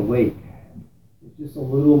keep me awake. It's just a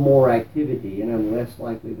little more activity, and I'm less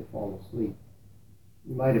likely to fall asleep.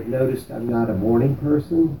 You might have noticed I'm not a morning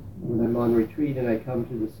person. When I'm on retreat and I come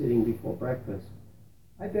to the sitting before breakfast,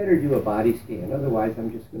 I better do a body scan, otherwise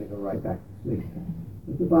I'm just going to go right back to sleep.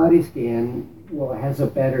 But the body scan, well, has a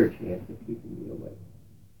better chance of keeping me awake.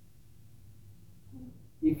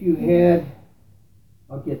 If you had,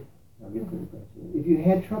 I'll get to the question. If you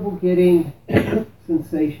had trouble getting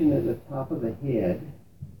sensation at the top of the head,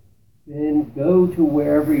 then go to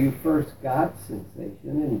wherever you first got sensation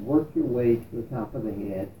and work your way to the top of the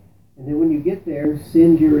head. And then when you get there,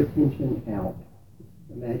 send your attention out.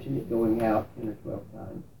 Imagine it going out 10 or 12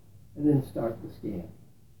 times. And then start the scan.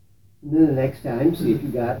 And then the next time, see if you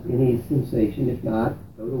got any sensation. If not,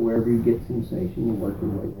 go to wherever you get sensation and work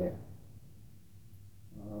your way there.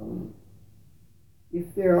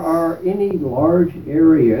 If there are any large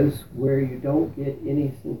areas where you don't get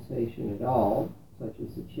any sensation at all, such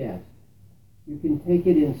as the chest, you can take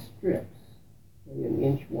it in strips, say an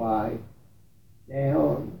inch wide,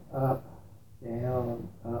 down, up,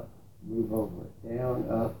 move over, down,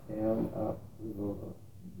 up, move over.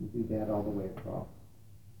 You do that all the way across.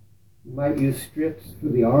 You might use strips for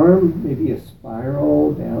the arm, maybe a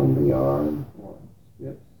spiral down the arm, or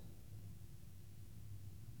strips.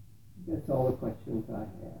 That's all the questions I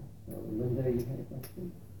have. So, Linda, you had a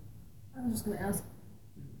question? I was just going to ask,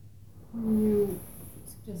 when you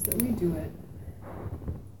suggest that we do it,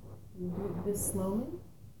 do you do it this slowly?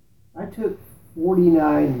 I took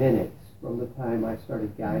 49 minutes from the time I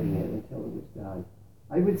started guiding it until it was done.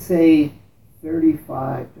 I would say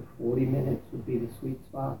 35 to 40 minutes would be the sweet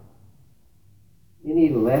spot. Any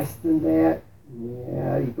less than that,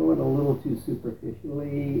 yeah, you're going a little too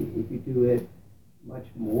superficially. If you do it much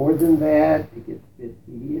more than that, it gets a bit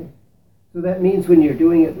tedious. So that means when you're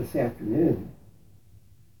doing it this afternoon,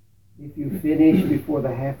 if you finish before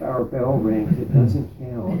the half-hour bell rings, it doesn't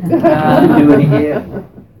count. You can do it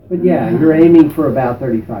again. But yeah, you're aiming for about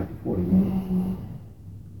 35 to 40 minutes.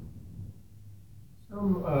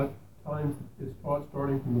 Some times it's taught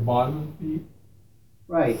starting from the bottom of the feet.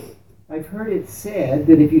 Right. I've heard it said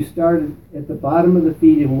that if you start at the bottom of the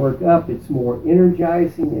feet and work up, it's more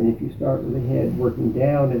energizing, and if you start with the head working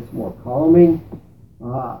down, it's more calming.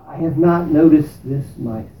 I have not noticed this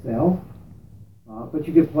myself, but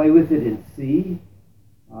you could play with it and see.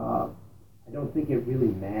 I don't think it really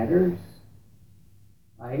matters.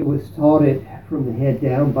 I was taught it from the head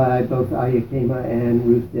down by both Ayakema and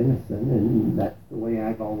Ruth Dennison, and that's the way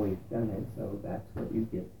I've always done it, so that's what you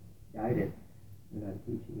get guided when I'm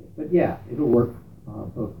teaching it. But yeah, it'll work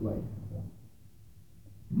both ways.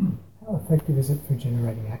 How effective is it for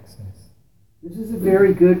generating access? This is a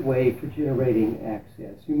very good way for generating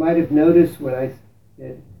access. You might have noticed when I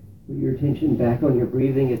said put your attention back on your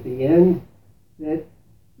breathing at the end that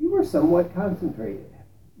you were somewhat concentrated,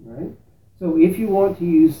 right? So if you want to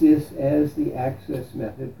use this as the access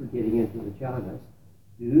method for getting into the jhanas,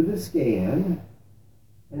 do the scan,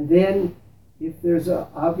 and then if there's an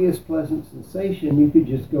obvious pleasant sensation, you could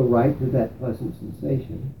just go right to that pleasant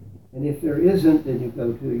sensation. And if there isn't, then you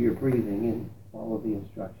go to your breathing and follow the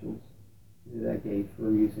instructions that I gave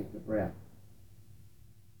for using the breath.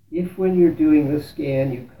 If when you're doing the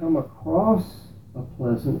scan you come across a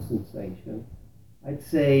pleasant sensation, I'd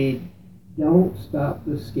say don't stop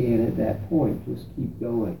the scan at that point, just keep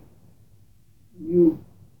going.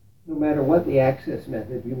 No matter what the access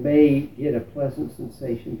method, you may get a pleasant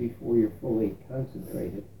sensation before you're fully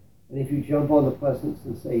concentrated. And if you jump on the pleasant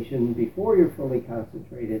sensation before you're fully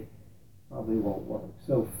concentrated, probably won't work.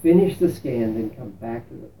 So finish the scan, then come back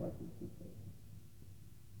to the pleasant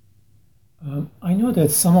sensation. I know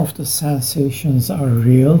that some of the sensations are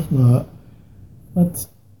real, but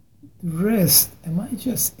the rest, am I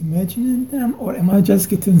just imagining them, or am I just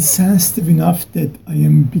getting sensitive enough that I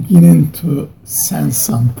am beginning to sense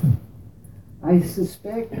something? I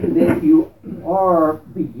suspect that you are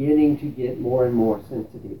beginning to get more and more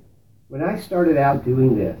sensitive. When I started out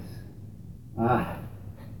doing this,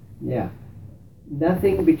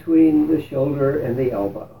 nothing between the shoulder and the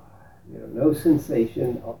elbow. No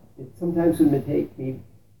sensation. It sometimes would take me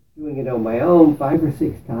doing it on my own 5 or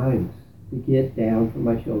 6 times to get down from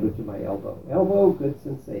my shoulder to my elbow. Elbow, good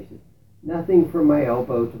sensation. Nothing from my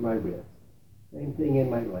elbow to my wrist. Same thing in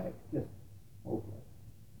my leg. Just hopeless.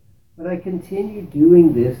 But I continued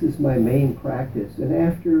doing this as my main practice, and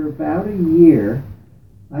after about a year,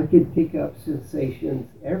 I could pick up sensations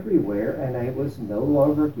everywhere, and I was no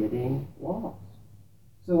longer getting lost.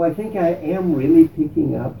 So I think I am really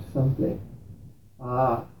picking up something.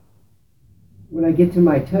 When I get to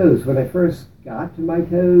my toes, when I first got to my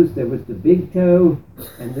toes, there was the big toe,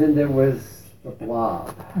 and then there was the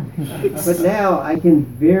blob. But now I can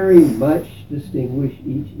very much distinguish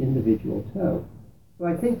each individual toe. So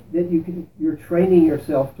I think that you're training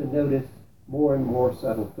yourself to notice more and more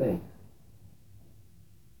subtle things.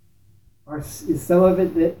 Is some of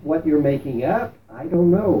it that what you're making up? I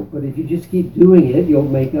don't know. But if you just keep doing it, you'll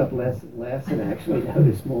make up less and less and actually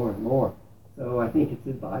notice more and more. So I think it's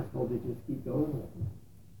advisable to just keep going with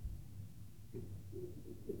it.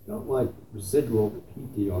 It felt like residual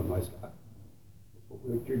PT on my side. What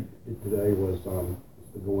we did today was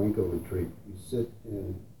the Goenka retreat. You sit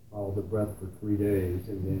and follow the breath for 3 days,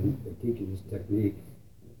 and then they teach you this technique.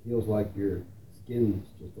 It feels like your skin's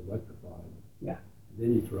just electrified. Yeah.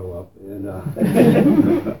 Then you throw up, and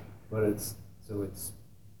but it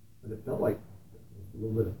felt like a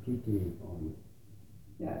little bit of PT on.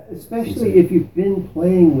 Yeah, especially if you've been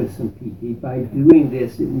playing with some PT. By doing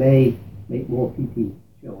this, it may make more PT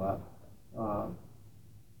show up.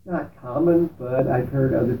 Not common, but I've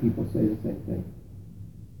heard other people say the same thing.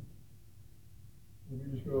 If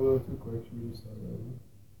you just go a little too quick, should we just start over?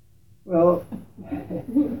 Well,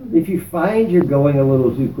 if you find you're going a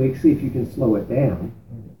little too quick, see if you can slow it down.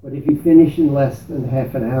 But if you finish in less than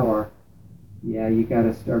half an hour, yeah, you got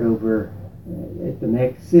to start over at the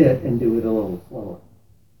next sit and do it a little slower.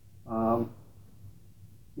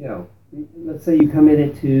 You know, let's say you come in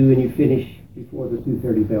at 2 and you finish before the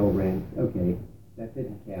 2:30 bell rings. Okay, that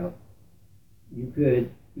didn't count. You could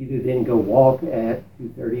either then go walk at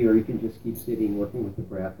 2:30, or you can just keep sitting, working with the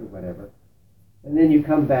breath or whatever. And then you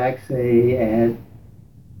come back, say, at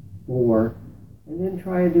 4, and then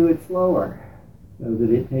try and do it slower so that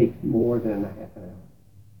it takes more than a half an hour.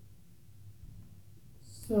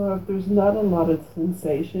 So if there's not a lot of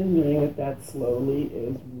sensation, doing it that slowly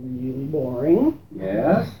is really boring.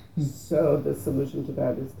 Yes. So the solution to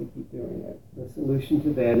that is to keep doing it. The solution to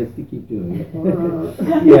that is to keep doing it.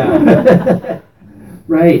 Yeah.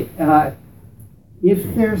 Right.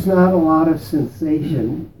 If there's not a lot of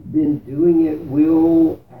sensation, then doing it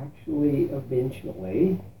will actually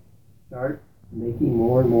eventually start making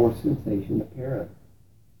more and more sensation apparent.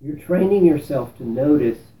 You're training yourself to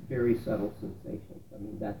notice very subtle sensations. I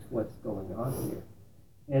mean, that's what's going on here.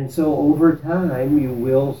 And so over time, you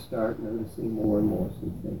will start noticing more and more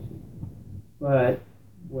sensations. But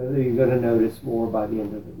whether you're going to notice more by the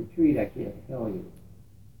end of the retreat, I can't tell you.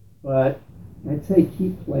 But I'd say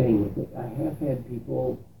keep playing with it. I have had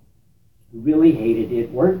people who really hated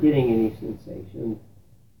it, weren't getting any sensation.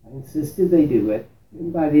 I insisted they do it.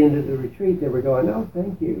 And by the end of the retreat, they were going, oh,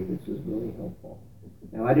 thank you. This was really helpful.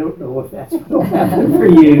 Now, I don't know if that's what will happen for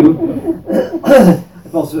you.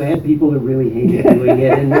 I've also had people who really hated doing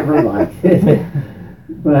it and never liked it.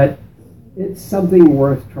 But it's something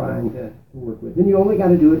worth trying to work with. And you only got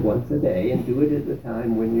to do it once a day, and do it at the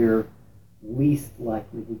time when you're least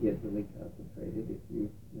likely to get really concentrated if you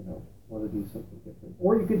want to do something different.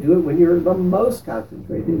 Or you could do it when you're the most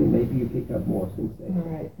concentrated, and maybe you pick up more sensation. All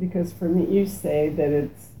right, because for me, you say that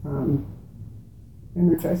it's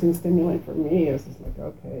energizing stimulant. For me, it's just like,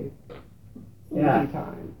 okay, yeah,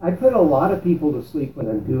 time. I put a lot of people to sleep when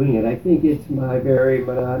I'm doing it. I think it's my very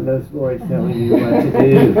monotonous voice telling you what to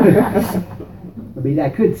do. I mean, I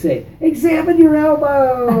could say, examine your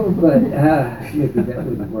elbow, but maybe that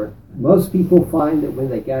wouldn't work. Most people find that when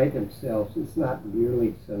they guide themselves, it's not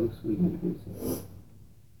nearly so sleep-inducing.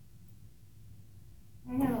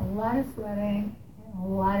 I had a lot of sweating and a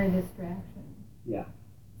lot of distractions. Yeah.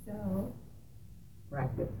 So.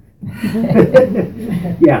 Practice.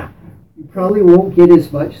 Yeah. You probably won't get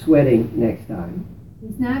as much sweating next time.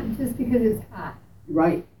 It's not just because it's hot.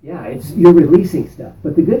 Right. Yeah. You're releasing stuff.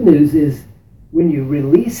 But the good news is when you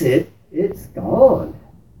release it, it's gone.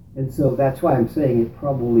 And so that's why I'm saying it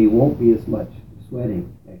probably won't be as much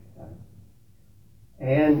sweating next time.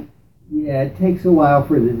 And yeah, it takes a while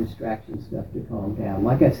for the distraction stuff to calm down.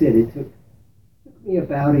 Like I said, it took me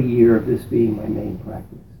about a year of this being my main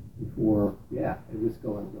practice before, yeah, it was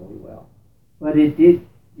going really well. But it did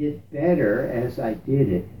get better as I did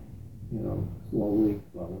it, slowly.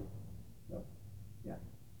 So, yeah.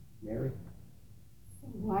 Mary?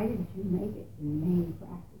 Why did you make it your main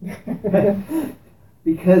practice?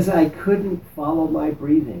 Because I couldn't follow my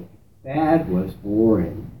breathing. That was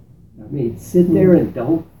boring. I mean, sit there and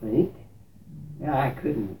don't think. Yeah, I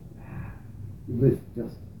couldn't. It was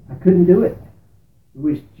just, I couldn't do it. It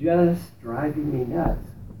was just driving me nuts.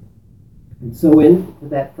 And so into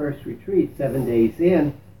that first retreat, 7 days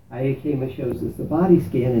in, Ayakema shows us the body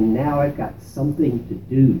scan, and now I've got something to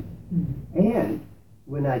do. And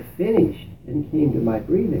when I finished and came to my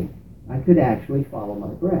breathing, I could actually follow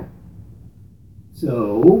my breath.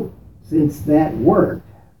 So since that worked,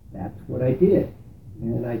 that's what I did.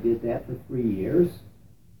 And I did that for 3 years.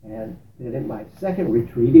 And then in my second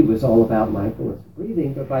retreat, it was all about mindfulness of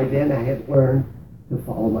breathing, but by then I had learned to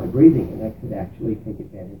follow my breathing, and I could actually take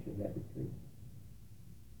advantage of that retreat.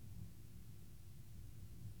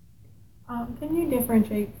 Can you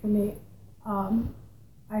differentiate for me?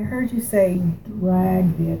 I heard you say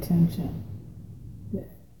drag the attention.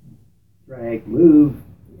 Drag, move.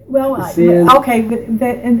 Well, descend. okay, but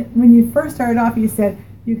and when you first started off, you said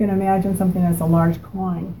you can imagine something as a large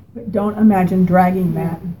coin, but don't imagine dragging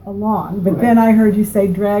that along. But then I heard you say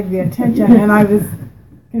drag the attention, and I was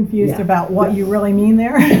confused about what you really mean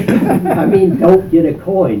there. I mean, don't get a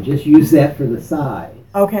coin, just use that for the size.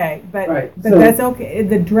 Okay, but Right, but so- that's okay.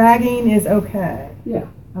 The dragging is okay. Yeah,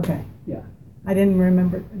 Okay. yeah. I didn't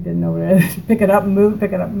remember. Didn't know what it is. Pick it up and move.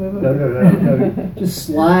 Pick it up and move. No. Just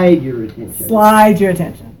slide your attention. Slide your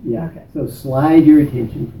attention. Yeah. Okay. So slide your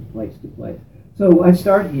attention from place to place. So I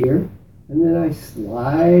start here, and then I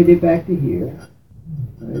slide it back to here,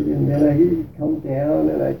 right? And then I come down,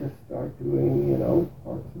 and I just start doing,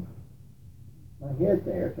 parts of my head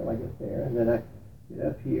there till I get there, and then I get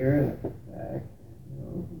up here and I get back,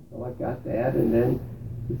 until I got that, and then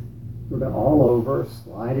just sort of all over,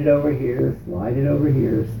 slide it over here, slide it over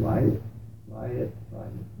here, slide it, slide it, slide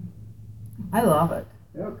it. I love it.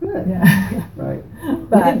 Oh, good. Yeah. Right.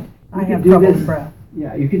 But You I could have do trouble this- with breath.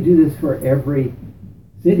 Yeah, you could do this for every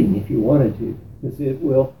sitting if you wanted to, because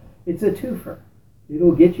it's a twofer.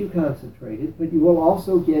 It'll get you concentrated, but you will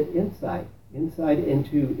also get insight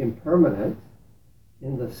into impermanence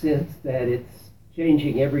in the sense that it's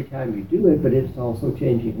changing every time you do it, but it's also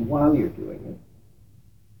changing while you're doing it.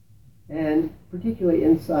 And particularly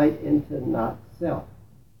insight into not self.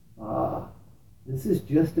 This is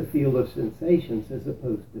just a field of sensations as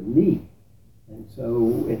opposed to me. And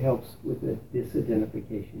so it helps with the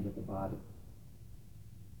disidentification with the body.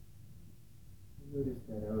 I noticed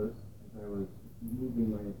that as I was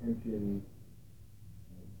moving my attention,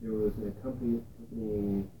 there was an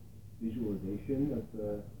accompanying visualization of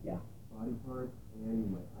the body parts,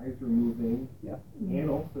 and my eyes were moving. Yeah. And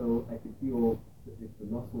also I could feel if the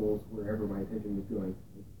muscles, wherever my attention was going,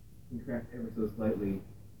 would contract ever so slightly,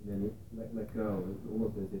 and then let go. It was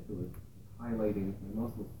almost as if it was highlighting my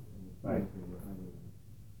muscles. Right.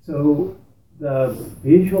 So the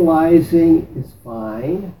visualizing is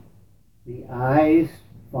fine. The eyes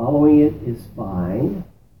following it is fine.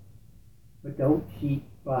 But don't cheat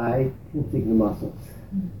by tensing the muscles.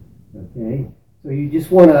 Okay? So you just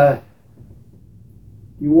want to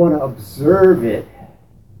observe it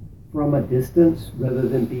from a distance rather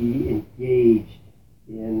than be engaged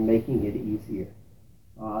in making it easier.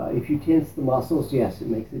 If you tense the muscles, yes, it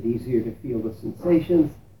makes it easier to feel the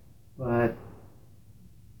sensations. But,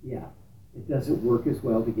 yeah, it doesn't work as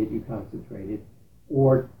well to get you concentrated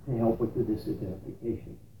or to help with the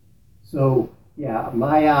disidentification. So, yeah,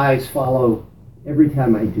 my eyes follow every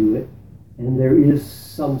time I do it, and there is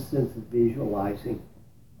some sense of visualizing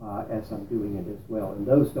as I'm doing it as well, and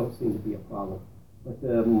those don't seem to be a problem. But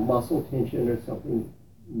the muscle tension or something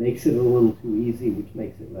makes it a little too easy, which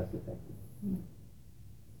makes it less effective.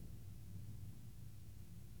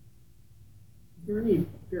 Is there any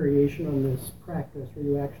variation on this practice where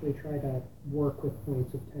you actually try to work with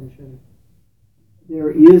points of tension? There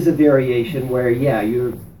is a variation where, yeah,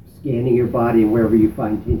 you're scanning your body, and wherever you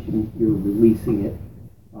find tension, you're releasing it.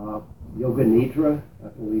 Yoga Nidra, I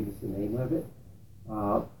believe is the name of it.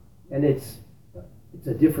 And it's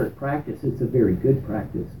a different practice. It's a very good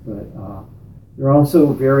practice, but there are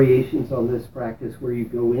also variations on this practice where you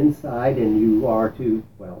go inside and you are to,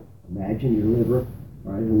 well, imagine your liver,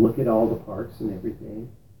 right, and look at all the parts and everything.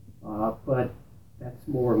 But that's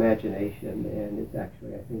more imagination, and it's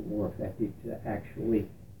actually, I think, more effective to actually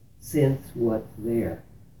sense what's there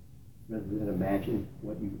rather than imagine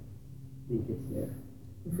what you think is there.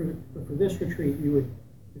 For this retreat, you would,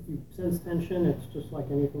 if you sense tension, it's just like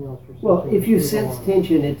anything else you're Well, sensing. if you sense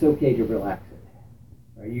tension, it's okay to relax it.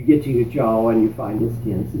 Right? You get to your jaw and you find it's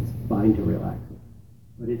tense, it's fine to relax it.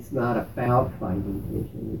 But it's not about finding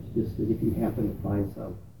tension. It's just that if you happen to find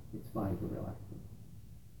some, it's fine to relax it.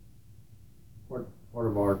 Part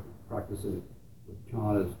of our practice with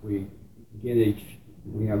John is we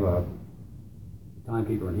have a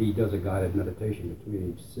timekeeper, and he does a guided meditation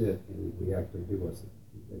between each sit, and we actually do what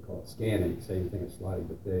they call it scanning, same thing as sliding,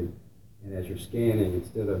 and as you're scanning,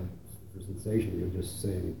 instead of for sensation, you're just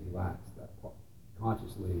saying relax, that part,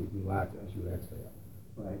 consciously relax as you exhale.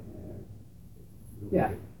 Right. Really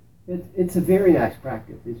Yeah. good. It's a very nice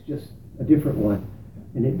practice. It's just a different one.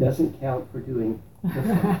 And it doesn't count for doing this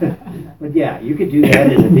one. But yeah, you could do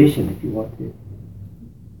that in addition if you want to.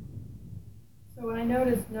 So when I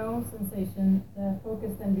notice no sensation, the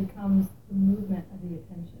focus then becomes the movement of the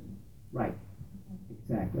attention. Right.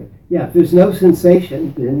 Exactly. Yeah, if there's no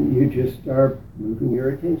sensation, then you just are moving your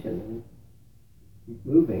attention and keep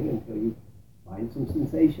moving until you find some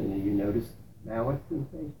sensation and you notice now it's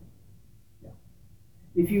sensation. Yeah.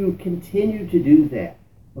 If you continue to do that,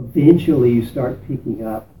 eventually you start picking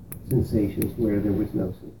up sensations where there was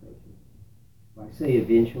no sensation. If I say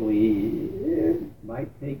eventually, it might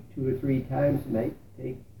take 2 or 3 times, might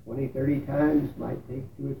take 20, 30 times, might take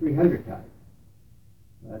 200 or 300 times.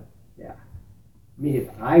 But yeah. I mean, if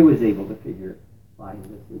I was able to find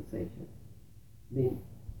the sensation, I mean,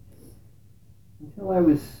 until I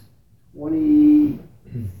was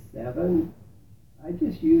 27, I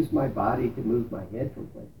just used my body to move my head from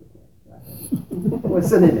place to place. I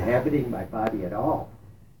wasn't inhabiting my body at all.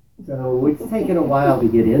 So it's taken a while to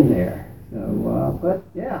get in there. So, but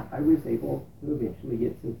yeah, I was able to eventually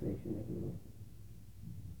get sensation everywhere.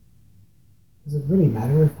 Does it really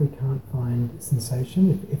matter if we can't find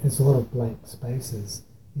sensation? If there's a lot of blank spaces,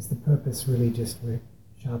 is the purpose really just we're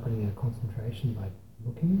sharpening our concentration by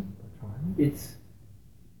looking, by trying? It's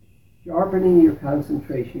sharpening your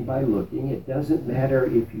concentration by looking. It doesn't matter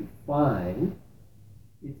if you find.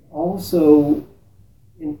 It's also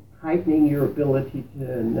in heightening your ability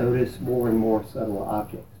to notice more and more subtle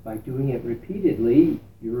objects. By doing it repeatedly,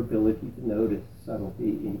 your ability to notice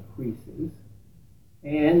subtlety increases.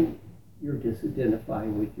 And you're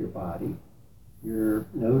disidentifying with your body. You're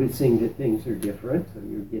noticing that things are different, so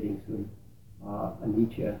you're getting some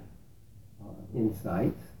anicca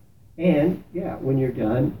insights. And yeah, when you're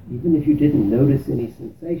done, even if you didn't notice any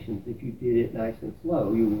sensations, if you did it nice and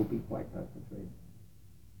slow, you will be quite concentrated.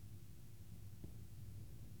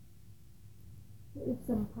 If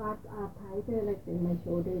some parts are tighter, like when my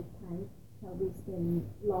shoulder is tight, shall we spend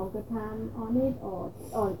longer time on it or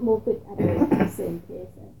move it at the same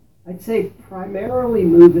pace? I'd say primarily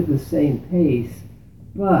move at the same pace,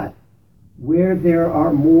 but where there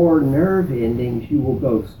are more nerve endings, you will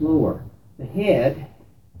go slower. The head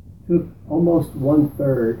took almost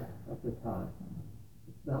 1/3 of the time.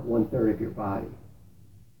 It's not 1/3 of your body.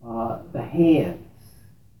 The hands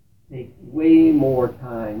take way more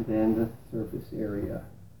time than the surface area.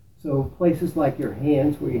 So places like your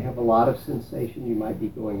hands where you have a lot of sensation, you might be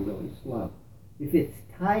going really slow. If it's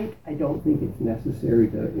tight, I don't think it's necessary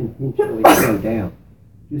to intentionally slow down.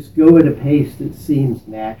 Just go at a pace that seems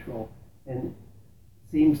natural and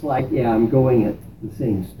seems like, yeah, I'm going at the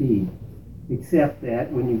same speed. Except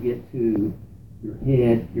that when you get to your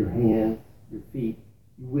head, your hands, your feet,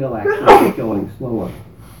 you will actually get going slower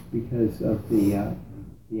because of the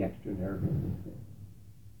extra nerve endings there.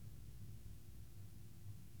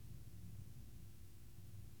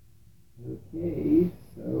 Okay,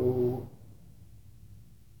 so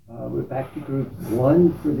we're back to group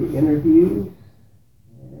 1 for the interviews,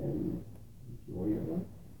 and enjoy your lunch.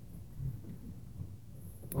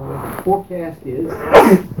 Well, the forecast is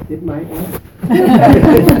it might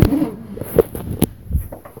rain.